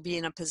themselves, you'll be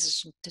in a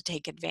position to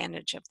take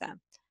advantage of them.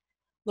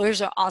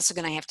 Lawyers are also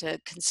going to have to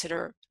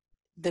consider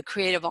the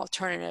creative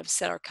alternatives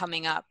that are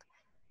coming up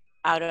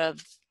out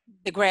of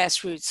the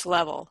grassroots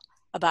level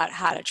about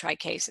how to try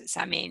cases.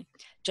 I mean,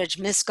 Judge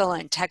Miskell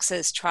in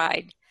Texas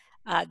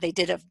they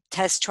did a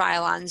test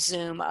trial on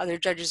Zoom. Other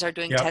judges are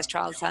doing test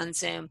trials on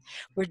Zoom.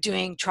 We're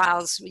doing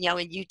trials,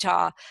 in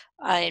Utah,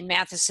 in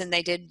Matheson,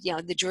 they did,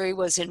 the jury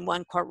was in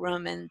one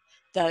courtroom and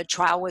the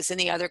trial was in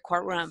the other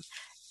courtroom.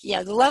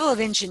 Yeah, the level of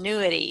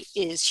ingenuity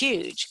is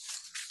huge.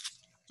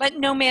 But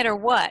no matter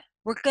what,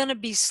 we're going to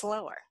be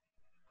slower.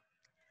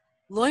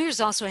 Lawyers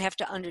also have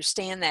to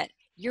understand that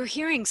your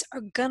hearings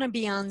are going to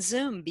be on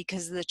Zoom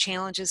because of the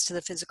challenges to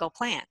the physical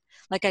plant.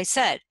 Like I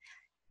said,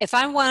 if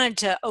I wanted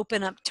to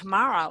open up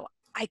tomorrow,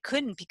 I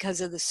couldn't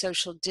because of the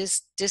social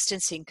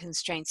distancing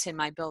constraints in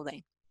my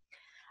building.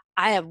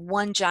 I have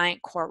one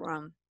giant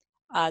courtroom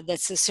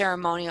that's the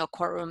ceremonial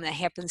courtroom that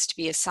happens to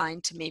be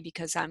assigned to me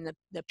because I'm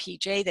the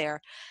PJ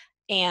there.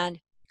 And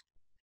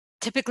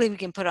typically we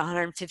can put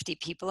 150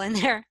 people in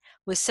there.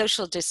 With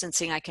social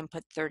distancing, I can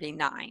put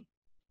 39.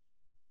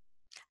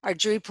 Our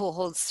jury pool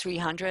holds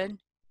 300.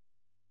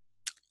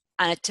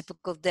 On a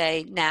typical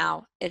day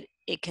now,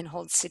 it can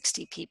hold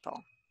 60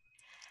 people.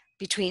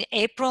 Between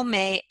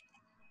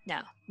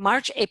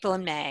March, April,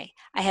 and May,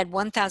 I had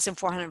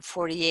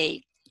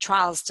 1,448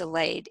 trials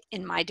delayed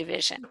in my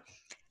division,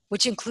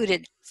 which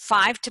included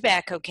 5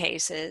 tobacco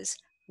cases,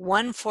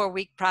 1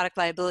 4-week product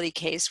liability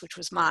case, which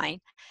was mine,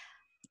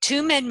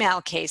 2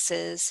 med-mal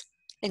cases,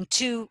 and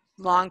 2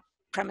 long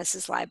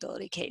premises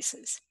liability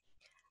cases.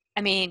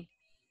 I mean,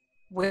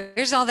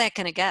 where's all that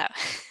going to go?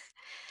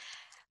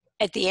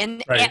 At the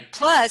end, Right.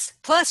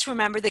 plus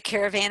remember the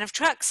caravan of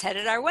trucks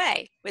headed our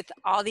way with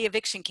all the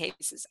eviction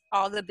cases,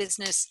 all the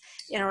business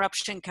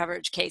interruption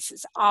coverage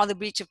cases, all the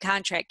breach of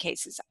contract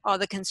cases, all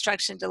the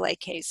construction delay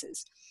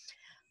cases.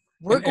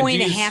 We're And going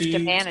to have to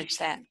manage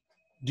that.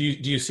 Do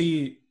you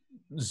see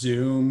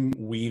Zoom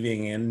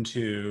weaving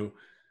into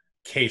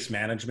case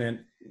management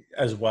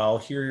as well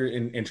here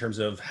in terms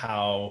of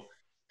how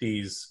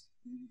these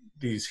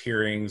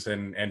hearings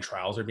and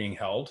trials are being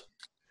held?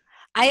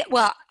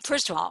 Well,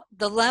 first of all,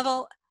 the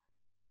level,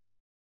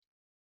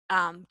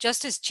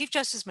 Chief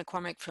Justice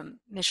McCormick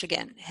from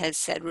Michigan has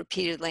said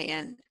repeatedly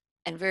and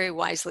very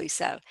wisely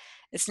so,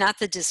 it's not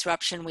the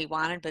disruption we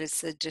wanted, but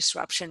it's the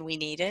disruption we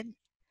needed.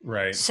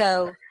 Right.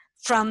 So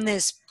from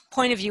this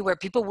point of view where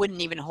people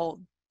wouldn't even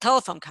hold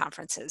telephone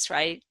conferences,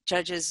 right?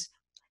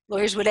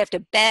 Lawyers would have to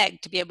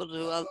beg to be able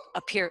to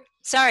appear.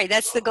 Sorry,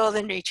 that's the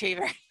golden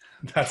retriever.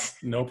 That's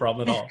no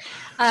problem at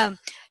all.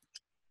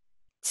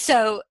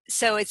 So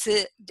it's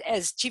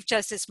as Chief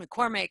Justice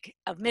McCormick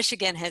of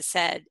Michigan has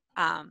said,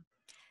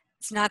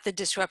 it's not the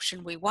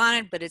disruption we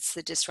wanted, but it's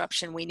the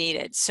disruption we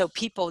needed. So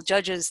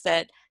judges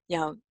that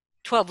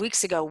 12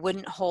 weeks ago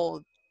wouldn't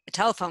hold a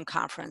telephone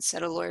conference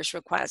at a lawyer's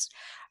request,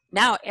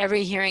 now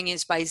every hearing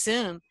is by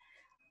Zoom.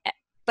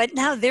 But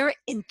now they're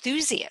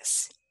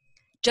enthusiasts.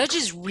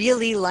 Judges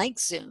really like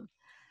Zoom.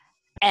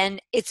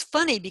 And it's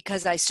funny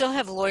because I still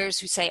have lawyers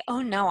who say,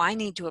 oh no, I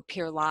need to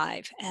appear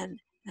live. And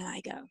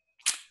I go,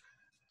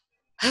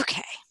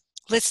 okay,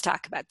 let's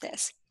talk about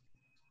this.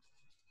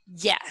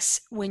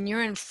 Yes, when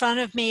you're in front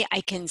of me, I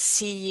can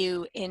see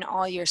you in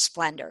all your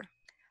splendor.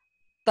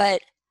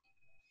 But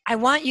I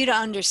want you to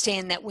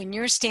understand that when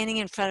you're standing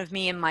in front of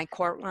me in my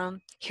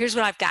courtroom, here's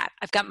what I've got.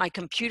 I've got my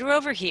computer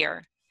over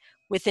here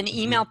with an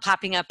email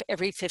popping up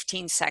every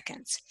 15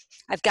 seconds.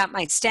 I've got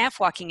my staff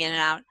walking in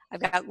and out. I've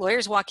got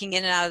lawyers walking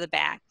in and out of the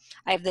back.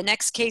 I have the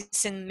next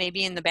case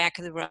maybe in the back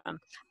of the room. I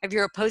have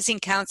your opposing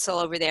counsel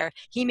over there.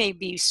 He may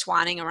be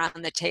swanning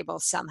around the table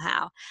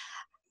somehow.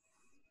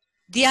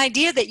 The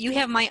idea that you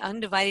have my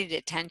undivided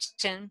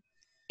attention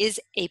is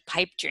a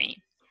pipe dream.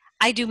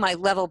 I do my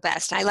level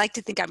best. I like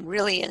to think I'm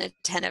really an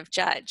attentive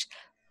judge.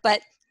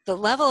 But the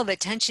level of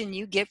attention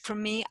you get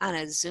from me on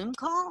a Zoom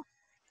call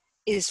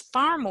is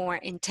far more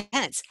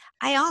intense.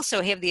 I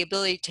also have the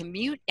ability to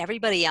mute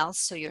everybody else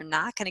so you're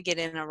not going to get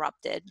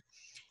interrupted.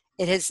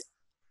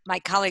 My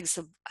colleagues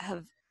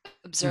have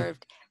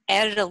observed,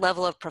 added a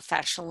level of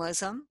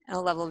professionalism and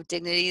a level of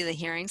dignity to the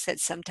hearings that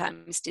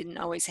sometimes didn't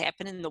always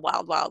happen in the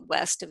wild, wild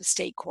west of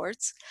state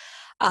courts.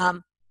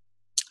 And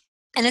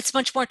it's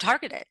much more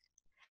targeted.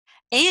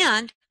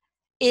 And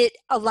it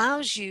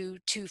allows you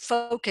to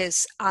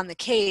focus on the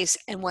case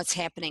and what's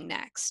happening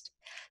next.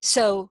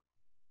 So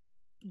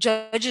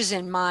judges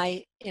in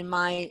my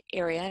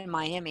area in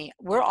Miami,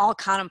 we're all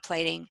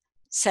contemplating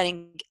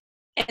setting,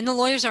 and the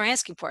lawyers are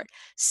asking for it,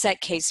 set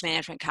case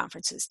management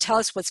conferences. Tell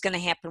us what's going to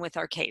happen with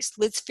our case.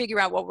 Let's figure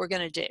out what we're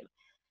going to do.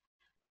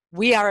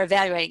 We are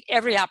evaluating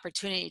every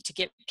opportunity to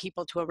get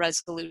people to a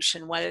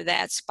resolution, whether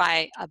that's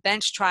by a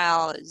bench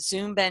trial, a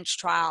Zoom bench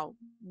trial.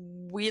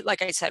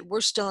 Like I said,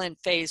 we're still in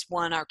phase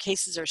 1. Our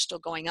cases are still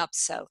going up,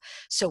 so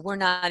we're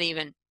not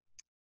even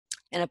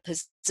in a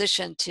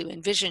position to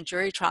envision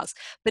jury trials.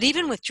 But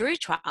even with jury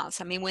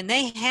trials, I mean, when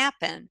they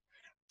happen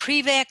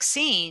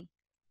pre-vaccine,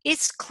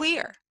 it's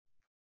clear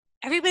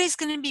everybody's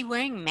going to be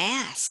wearing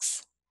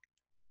masks.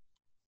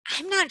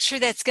 I'm not sure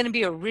that's going to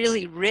be a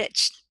really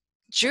rich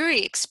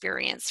jury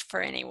experience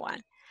for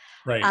anyone.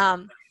 Right.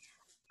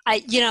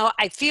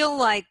 I feel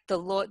like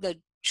the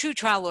true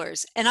trial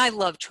lawyers, and I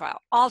love trial.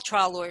 All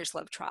trial lawyers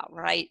love trial,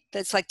 right?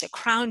 That's like the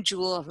crown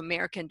jewel of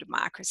American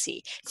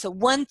democracy. It's the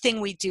one thing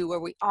we do where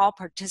we all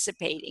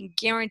participate in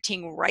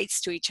guaranteeing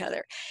rights to each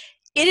other.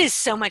 It is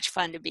so much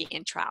fun to be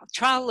in trial.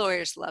 Trial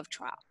lawyers love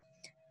trial.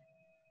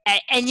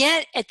 And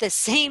yet at the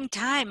same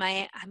time,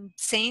 I'm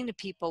saying to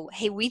people,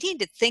 hey, we need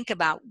to think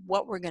about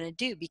what we're going to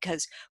do,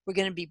 because we're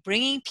going to be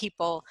bringing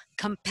people,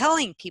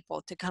 compelling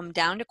people to come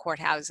down to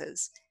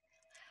courthouses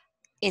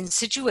in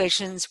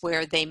situations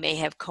where they may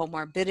have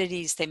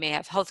comorbidities, they may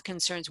have health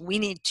concerns. We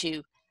need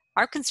to,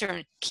 our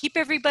concern, keep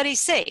everybody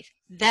safe,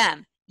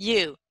 them,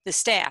 you, the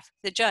staff,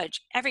 the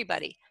judge,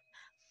 everybody.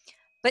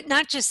 But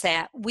not just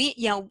that,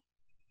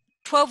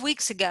 12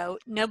 weeks ago,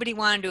 nobody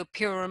wanted to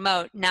appear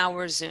remote. Now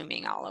we're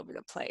Zooming all over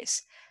the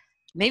place.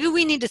 Maybe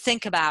we need to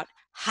think about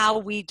how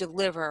we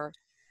deliver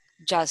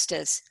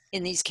justice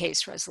in these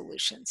case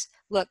resolutions.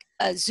 Look,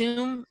 a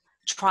Zoom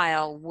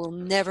trial will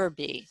never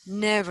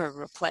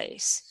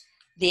replace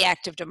the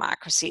active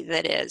democracy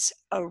that is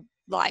a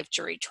live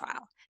jury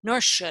trial,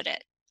 nor should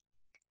it.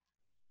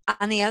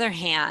 On the other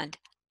hand,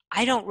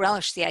 I don't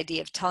relish the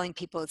idea of telling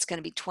people it's going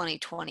to be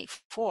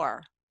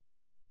 2024,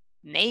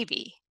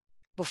 maybe,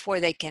 before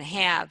they can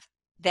have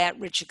that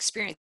rich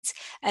experience.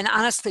 And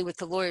honestly, with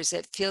the lawyers,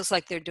 it feels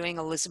like they're doing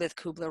Elizabeth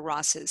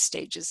Kubler-Ross's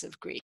Stages of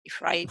Grief,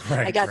 right? I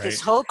Right, got this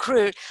right. whole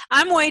crew.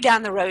 I'm way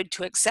down the road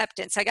to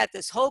acceptance. I got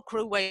this whole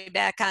crew way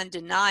back on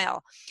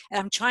denial. And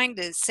I'm trying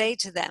to say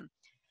to them,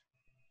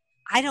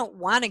 I don't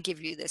want to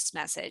give you this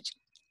message,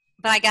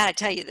 but I got to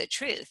tell you the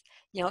truth.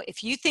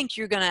 If you think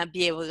you're going to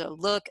be able to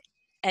look,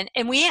 and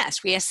we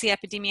asked the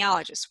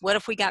epidemiologists, what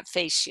if we got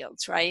face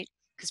shields, right?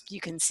 Because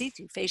you can see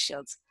through face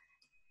shields.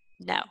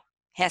 No,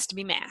 has to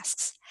be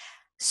masks.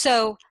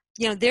 So,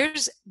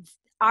 there's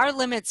our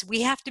limits.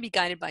 We have to be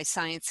guided by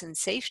science and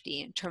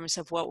safety in terms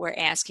of what we're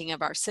asking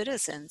of our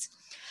citizens.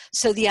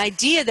 So the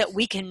idea that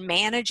we can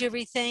manage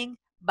everything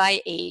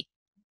by a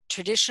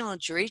traditional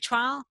jury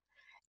trial,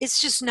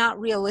 it's just not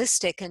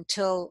realistic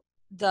until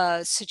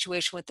the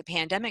situation with the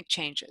pandemic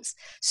changes.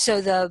 So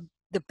the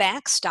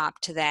backstop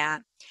to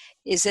that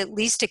is at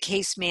least a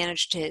case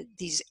managed to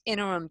these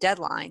interim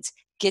deadlines,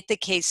 get the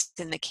case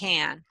in the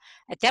can.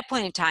 At that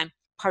point in time,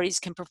 parties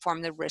can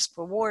perform the risk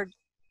reward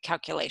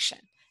calculation.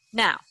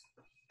 Now,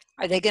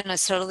 are they going to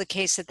settle the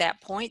case at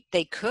that point?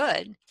 They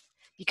could,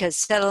 because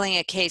settling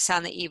a case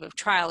on the eve of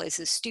trial is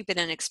a stupid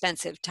and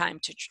expensive time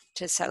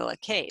to settle a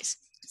case.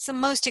 It's the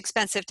most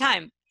expensive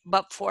time,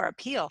 but for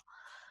appeal.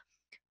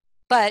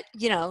 But,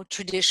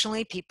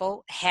 traditionally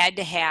people had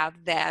to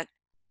have that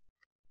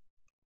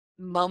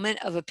moment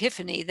of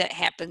epiphany that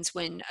happens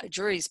when a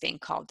jury is being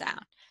called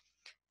down.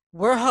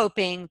 We're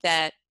hoping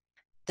that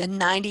the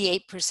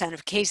 98%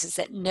 of cases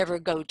that never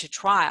go to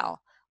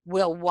trial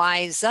will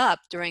wise up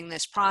during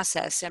this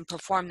process and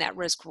perform that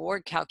risk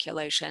reward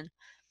calculation.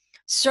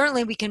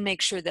 Certainly we can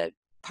make sure that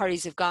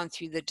parties have gone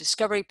through the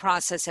discovery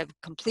process, have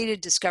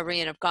completed discovery,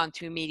 and have gone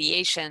through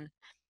mediation,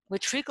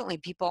 which frequently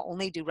people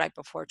only do right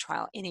before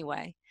trial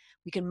anyway.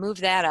 We can move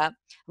that up,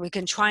 and we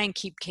can try and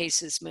keep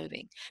cases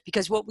moving,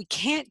 because what we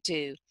can't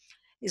do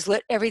is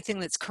let everything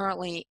that's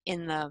currently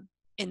in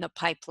the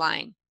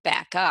pipeline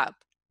back up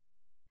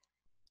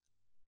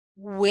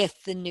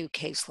with the new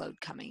caseload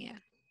coming in.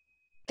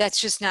 That's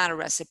just not a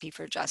recipe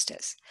for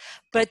justice.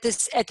 But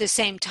at the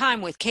same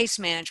time, with case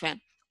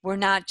management, we're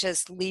not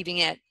just leaving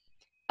it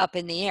up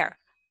in the air.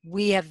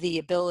 We have the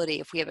ability,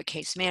 if we have a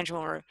case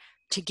management order,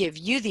 to give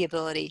you the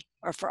ability,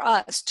 or for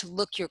us to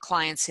look your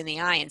clients in the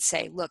eye and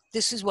say, look,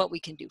 this is what we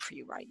can do for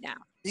you right now.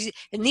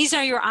 And these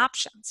are your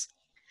options.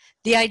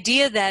 The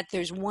idea that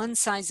there's one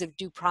size of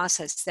due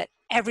process that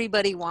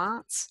everybody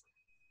wants,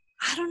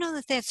 I don't know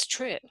that that's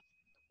true.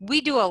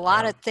 We do a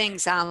lot Yeah. of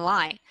things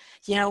online.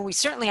 We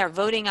certainly are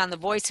voting on The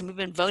Voice, and we've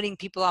been voting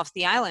people off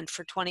the island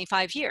for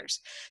 25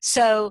 years.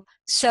 So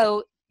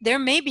there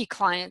may be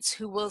clients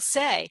who will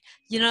say,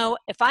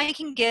 if I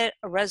can get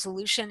a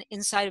resolution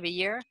inside of a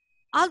year,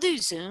 I'll do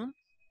Zoom.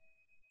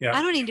 I Yeah.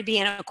 don't need to be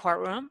in a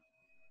courtroom.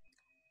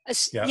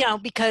 Yeah.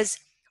 Because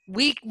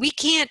we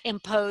can't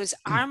impose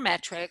our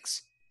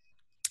metrics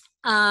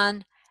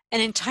on an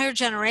entire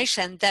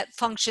generation that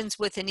functions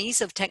with an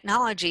ease of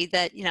technology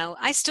that,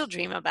 I still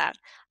dream about.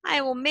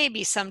 I will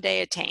maybe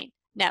someday attain.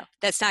 No,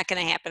 that's not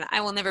going to happen.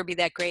 I will never be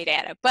that great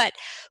at it. But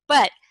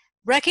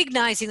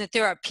recognizing that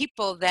there are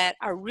people that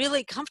are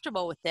really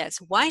comfortable with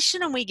this, why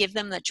shouldn't we give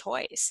them the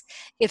choice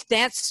if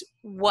that's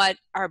what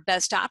our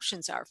best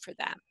options are for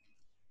them?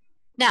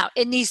 Now,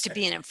 it needs to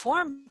be an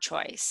informed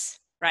choice,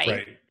 right?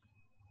 Right.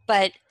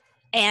 But,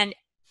 and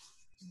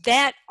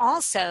that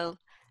also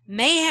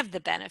may have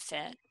the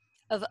benefit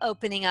of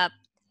opening up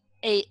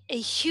a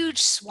huge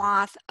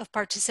swath of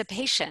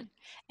participation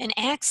and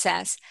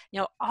access.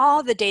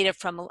 All the data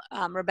from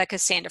Rebecca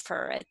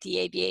Sandifer at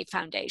the ABA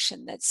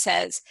Foundation that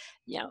says,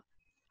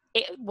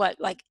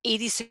 like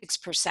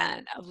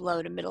 86% of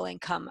low to middle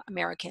income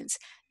Americans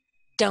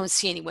don't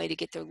see any way to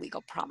get their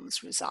legal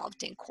problems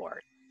resolved in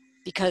court,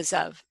 because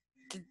of,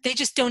 they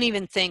just don't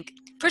even think,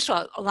 first of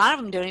all, a lot of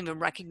them don't even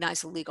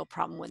recognize a legal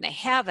problem when they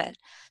have it.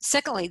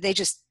 Secondly, they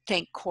just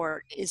think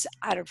court is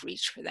out of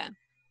reach for them.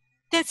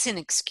 That's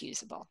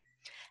inexcusable.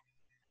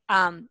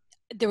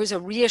 There was a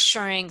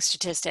reassuring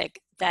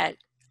statistic that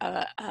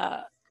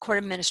court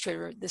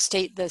administrator, the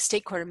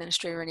state court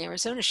administrator in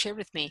Arizona shared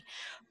with me,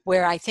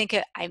 where I think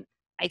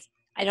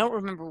I don't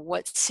remember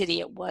what city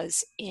it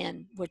was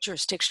in, what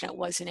jurisdiction it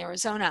was in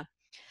Arizona.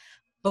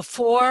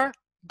 Before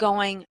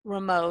going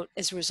remote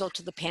as a result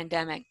of the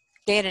pandemic,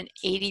 they had an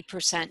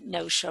 80%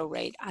 no-show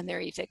rate on their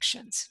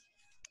evictions.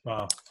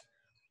 Wow.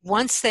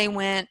 Once they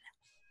went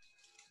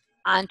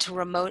onto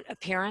remote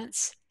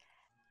appearance,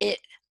 it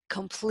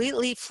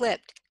completely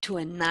flipped to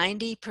a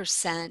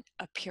 90%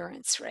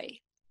 appearance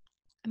rate.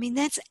 I mean,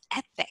 that's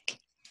epic.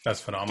 That's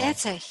phenomenal.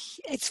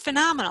 It's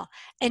phenomenal.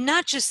 And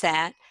not just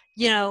that,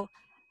 you know,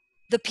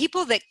 the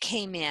people that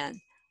came in,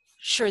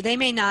 sure, they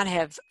may not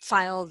have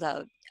filed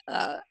a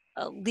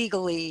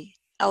legally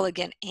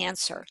elegant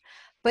answer,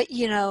 but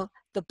you know,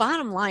 the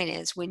bottom line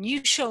is when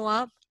you show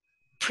up,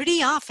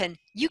 pretty often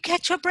you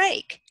catch a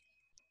break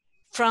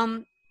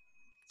from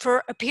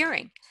for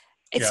appearing.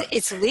 Yeah.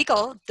 It's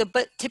legal,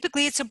 but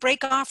typically it's a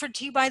break offered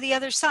to you by the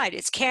other side.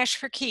 It's cash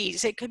for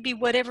keys. It could be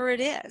whatever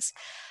it is.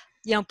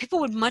 You know, people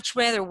would much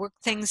rather work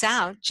things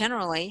out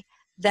generally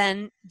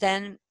than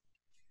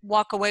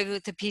walk away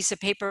with a piece of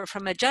paper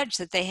from a judge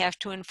that they have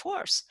to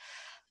enforce.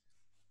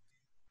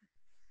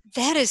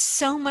 That is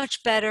so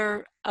much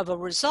better of a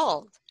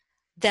result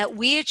that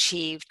we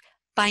achieved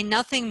by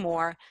nothing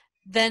more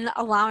than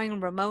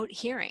allowing remote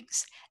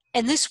hearings.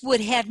 And this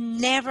would have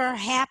never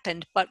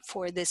happened but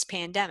for this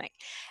pandemic.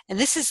 And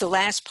this is the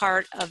last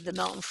part of the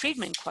Milton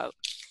Friedman quote.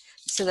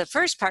 So the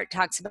first part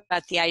talks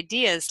about the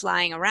ideas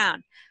lying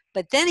around,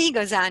 but then he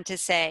goes on to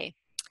say,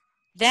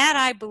 that,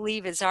 I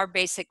believe, is our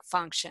basic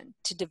function,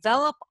 to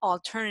develop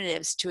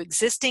alternatives to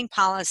existing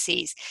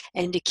policies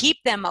and to keep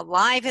them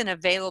alive and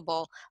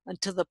available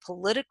until the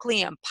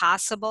politically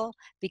impossible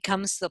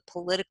becomes the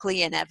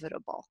politically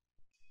inevitable.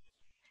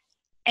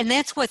 And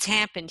that's what's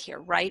happened here,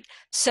 right?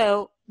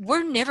 So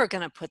we're never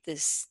going to put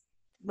this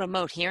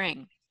remote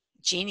hearing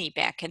genie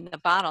back in the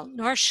bottle,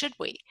 nor should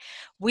we.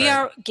 We Right.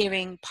 are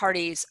giving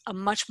parties a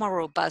much more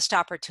robust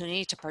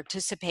opportunity to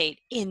participate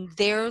in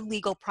their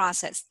legal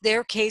process,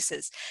 their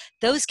cases.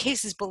 Those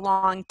cases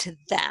belong to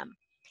them.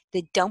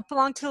 They don't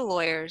belong to the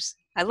lawyers.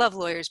 I love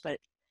lawyers, but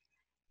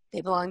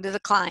they belong to the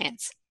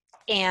clients.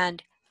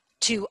 And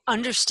to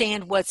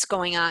understand what's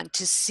going on,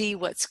 to see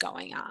what's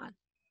going on.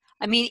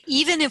 I mean,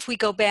 even if we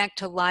go back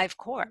to live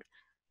court,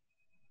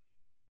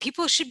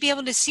 people should be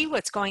able to see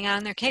what's going on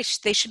in their case.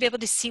 They should be able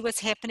to see what's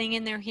happening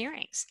in their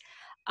hearings.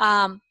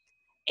 And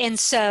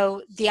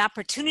so the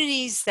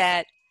opportunities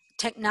that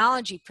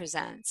technology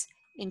presents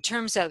in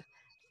terms of,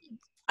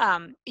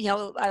 you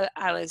know,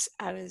 I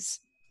was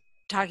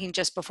talking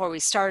just before we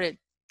started,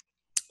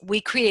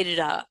 we created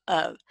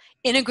a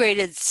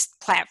integrated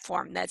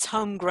platform that's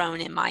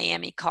homegrown in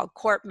Miami called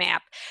Court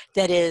Map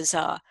that is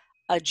a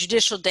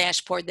judicial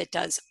dashboard that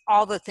does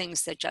all the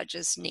things that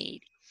judges need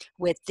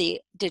with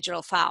the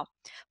digital file.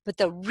 But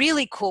the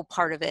really cool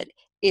part of it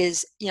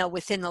is, you know,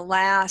 within the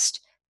last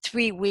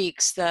 3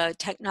 weeks, the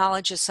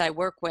technologists I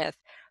work with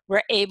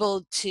were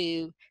able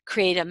to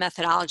create a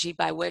methodology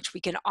by which we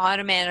can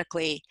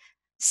automatically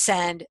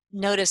send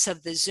notice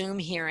of the Zoom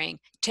hearing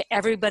to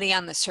everybody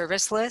on the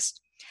service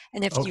list.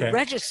 And Okay.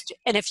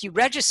 if you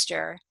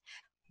register,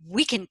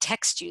 we can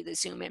text you the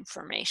Zoom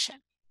information.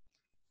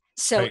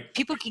 So Right.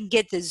 people can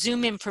get the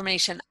Zoom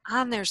information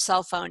on their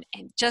cell phone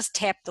and just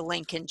tap the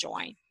link and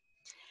join.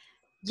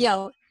 You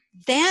know,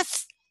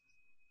 that's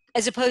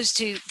as opposed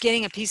to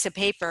getting a piece of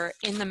paper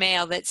in the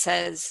mail that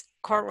says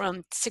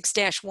courtroom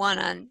 6-1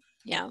 on,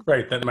 you know,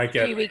 Right. That might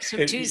 3 weeks from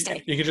it.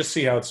 Tuesday. You can just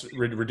see how it's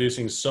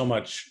reducing so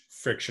much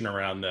friction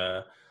around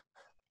the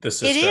It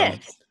system.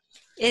 is.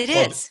 It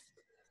Well, is.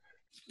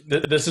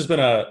 this has been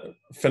a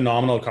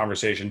phenomenal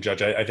conversation,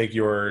 Judge. I think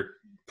your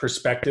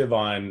perspective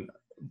on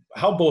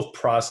how both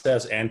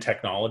process and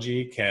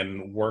technology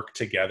can work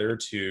together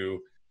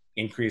to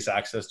increase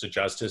access to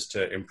justice,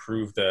 to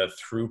improve the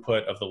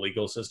throughput of the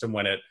legal system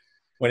when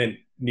it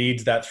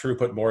needs that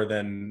throughput more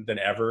than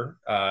ever.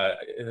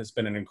 It has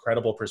been an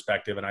incredible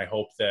perspective, and I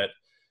hope that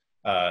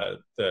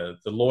the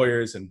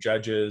lawyers and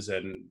judges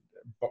and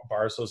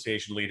bar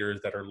association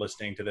leaders that are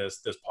listening to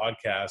this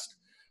podcast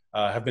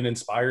have been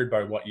inspired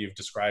by what you've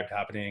described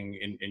happening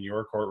in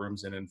your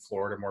courtrooms and in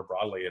Florida more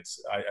broadly. It's,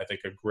 I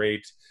think, a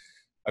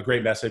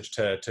great message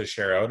to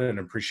share out, and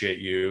appreciate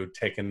you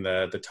taking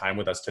the time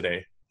with us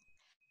today.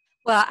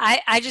 Well,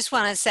 I just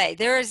want to say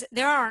there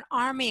are an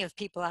army of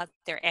people out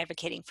there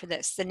advocating for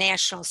this. The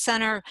National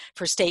Center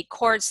for State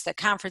Courts, the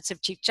Conference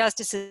of Chief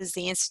Justices,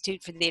 the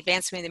Institute for the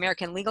Advancement of the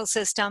American Legal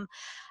System.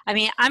 I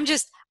mean, I'm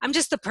just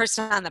the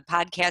person on the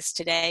podcast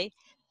today.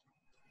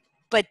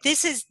 But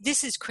this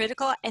is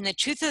critical, and the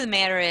truth of the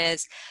matter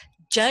is,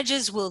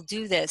 judges will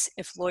do this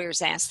if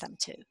lawyers ask them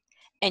to,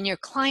 and your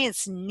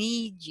clients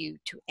need you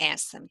to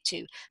ask them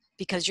to,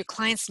 because your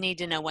clients need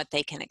to know what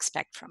they can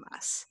expect from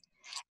us.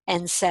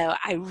 And so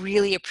I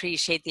really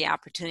appreciate the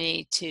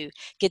opportunity to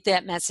get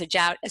that message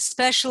out,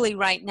 especially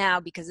right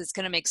now, because it's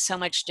going to make so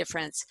much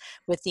difference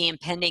with the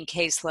impending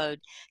caseload,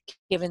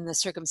 given the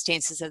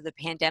circumstances of the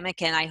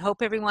pandemic. And I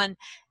hope everyone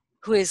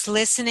who is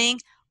listening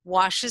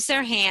washes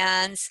their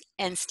hands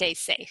and stay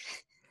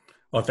safe.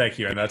 Well, thank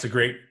you. And that's a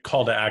great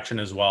call to action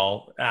as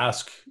well.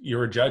 Ask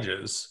your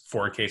judges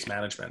for case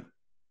management.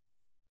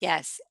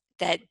 Yes,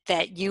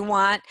 that you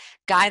want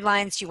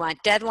guidelines, you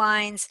want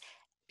deadlines,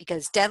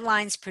 because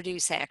deadlines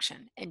produce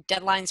action and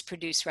deadlines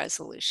produce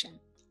resolution.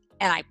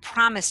 And I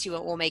promise you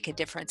it will make a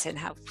difference in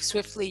how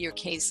swiftly your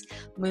case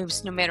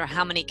moves, no matter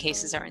how many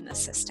cases are in the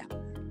system.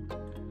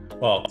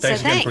 Well,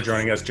 thanks again for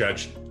joining us,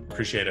 Judge.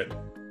 Appreciate it.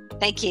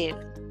 Thank you.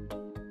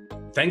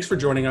 Thanks for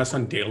joining us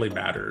on Daily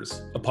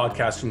Matters, a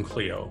podcast from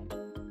Clio.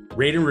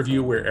 Rate and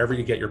review wherever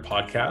you get your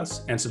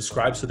podcasts and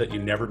subscribe so that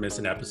you never miss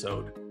an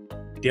episode.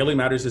 Daily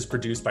Matters is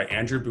produced by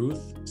Andrew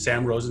Booth,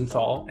 Sam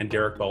Rosenthal, and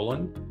Derek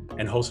Boland,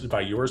 and hosted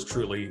by yours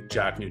truly,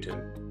 Jack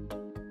Newton.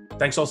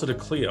 Thanks also to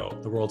Clio,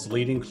 the world's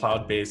leading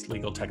cloud-based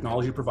legal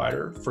technology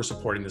provider, for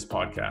supporting this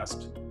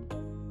podcast.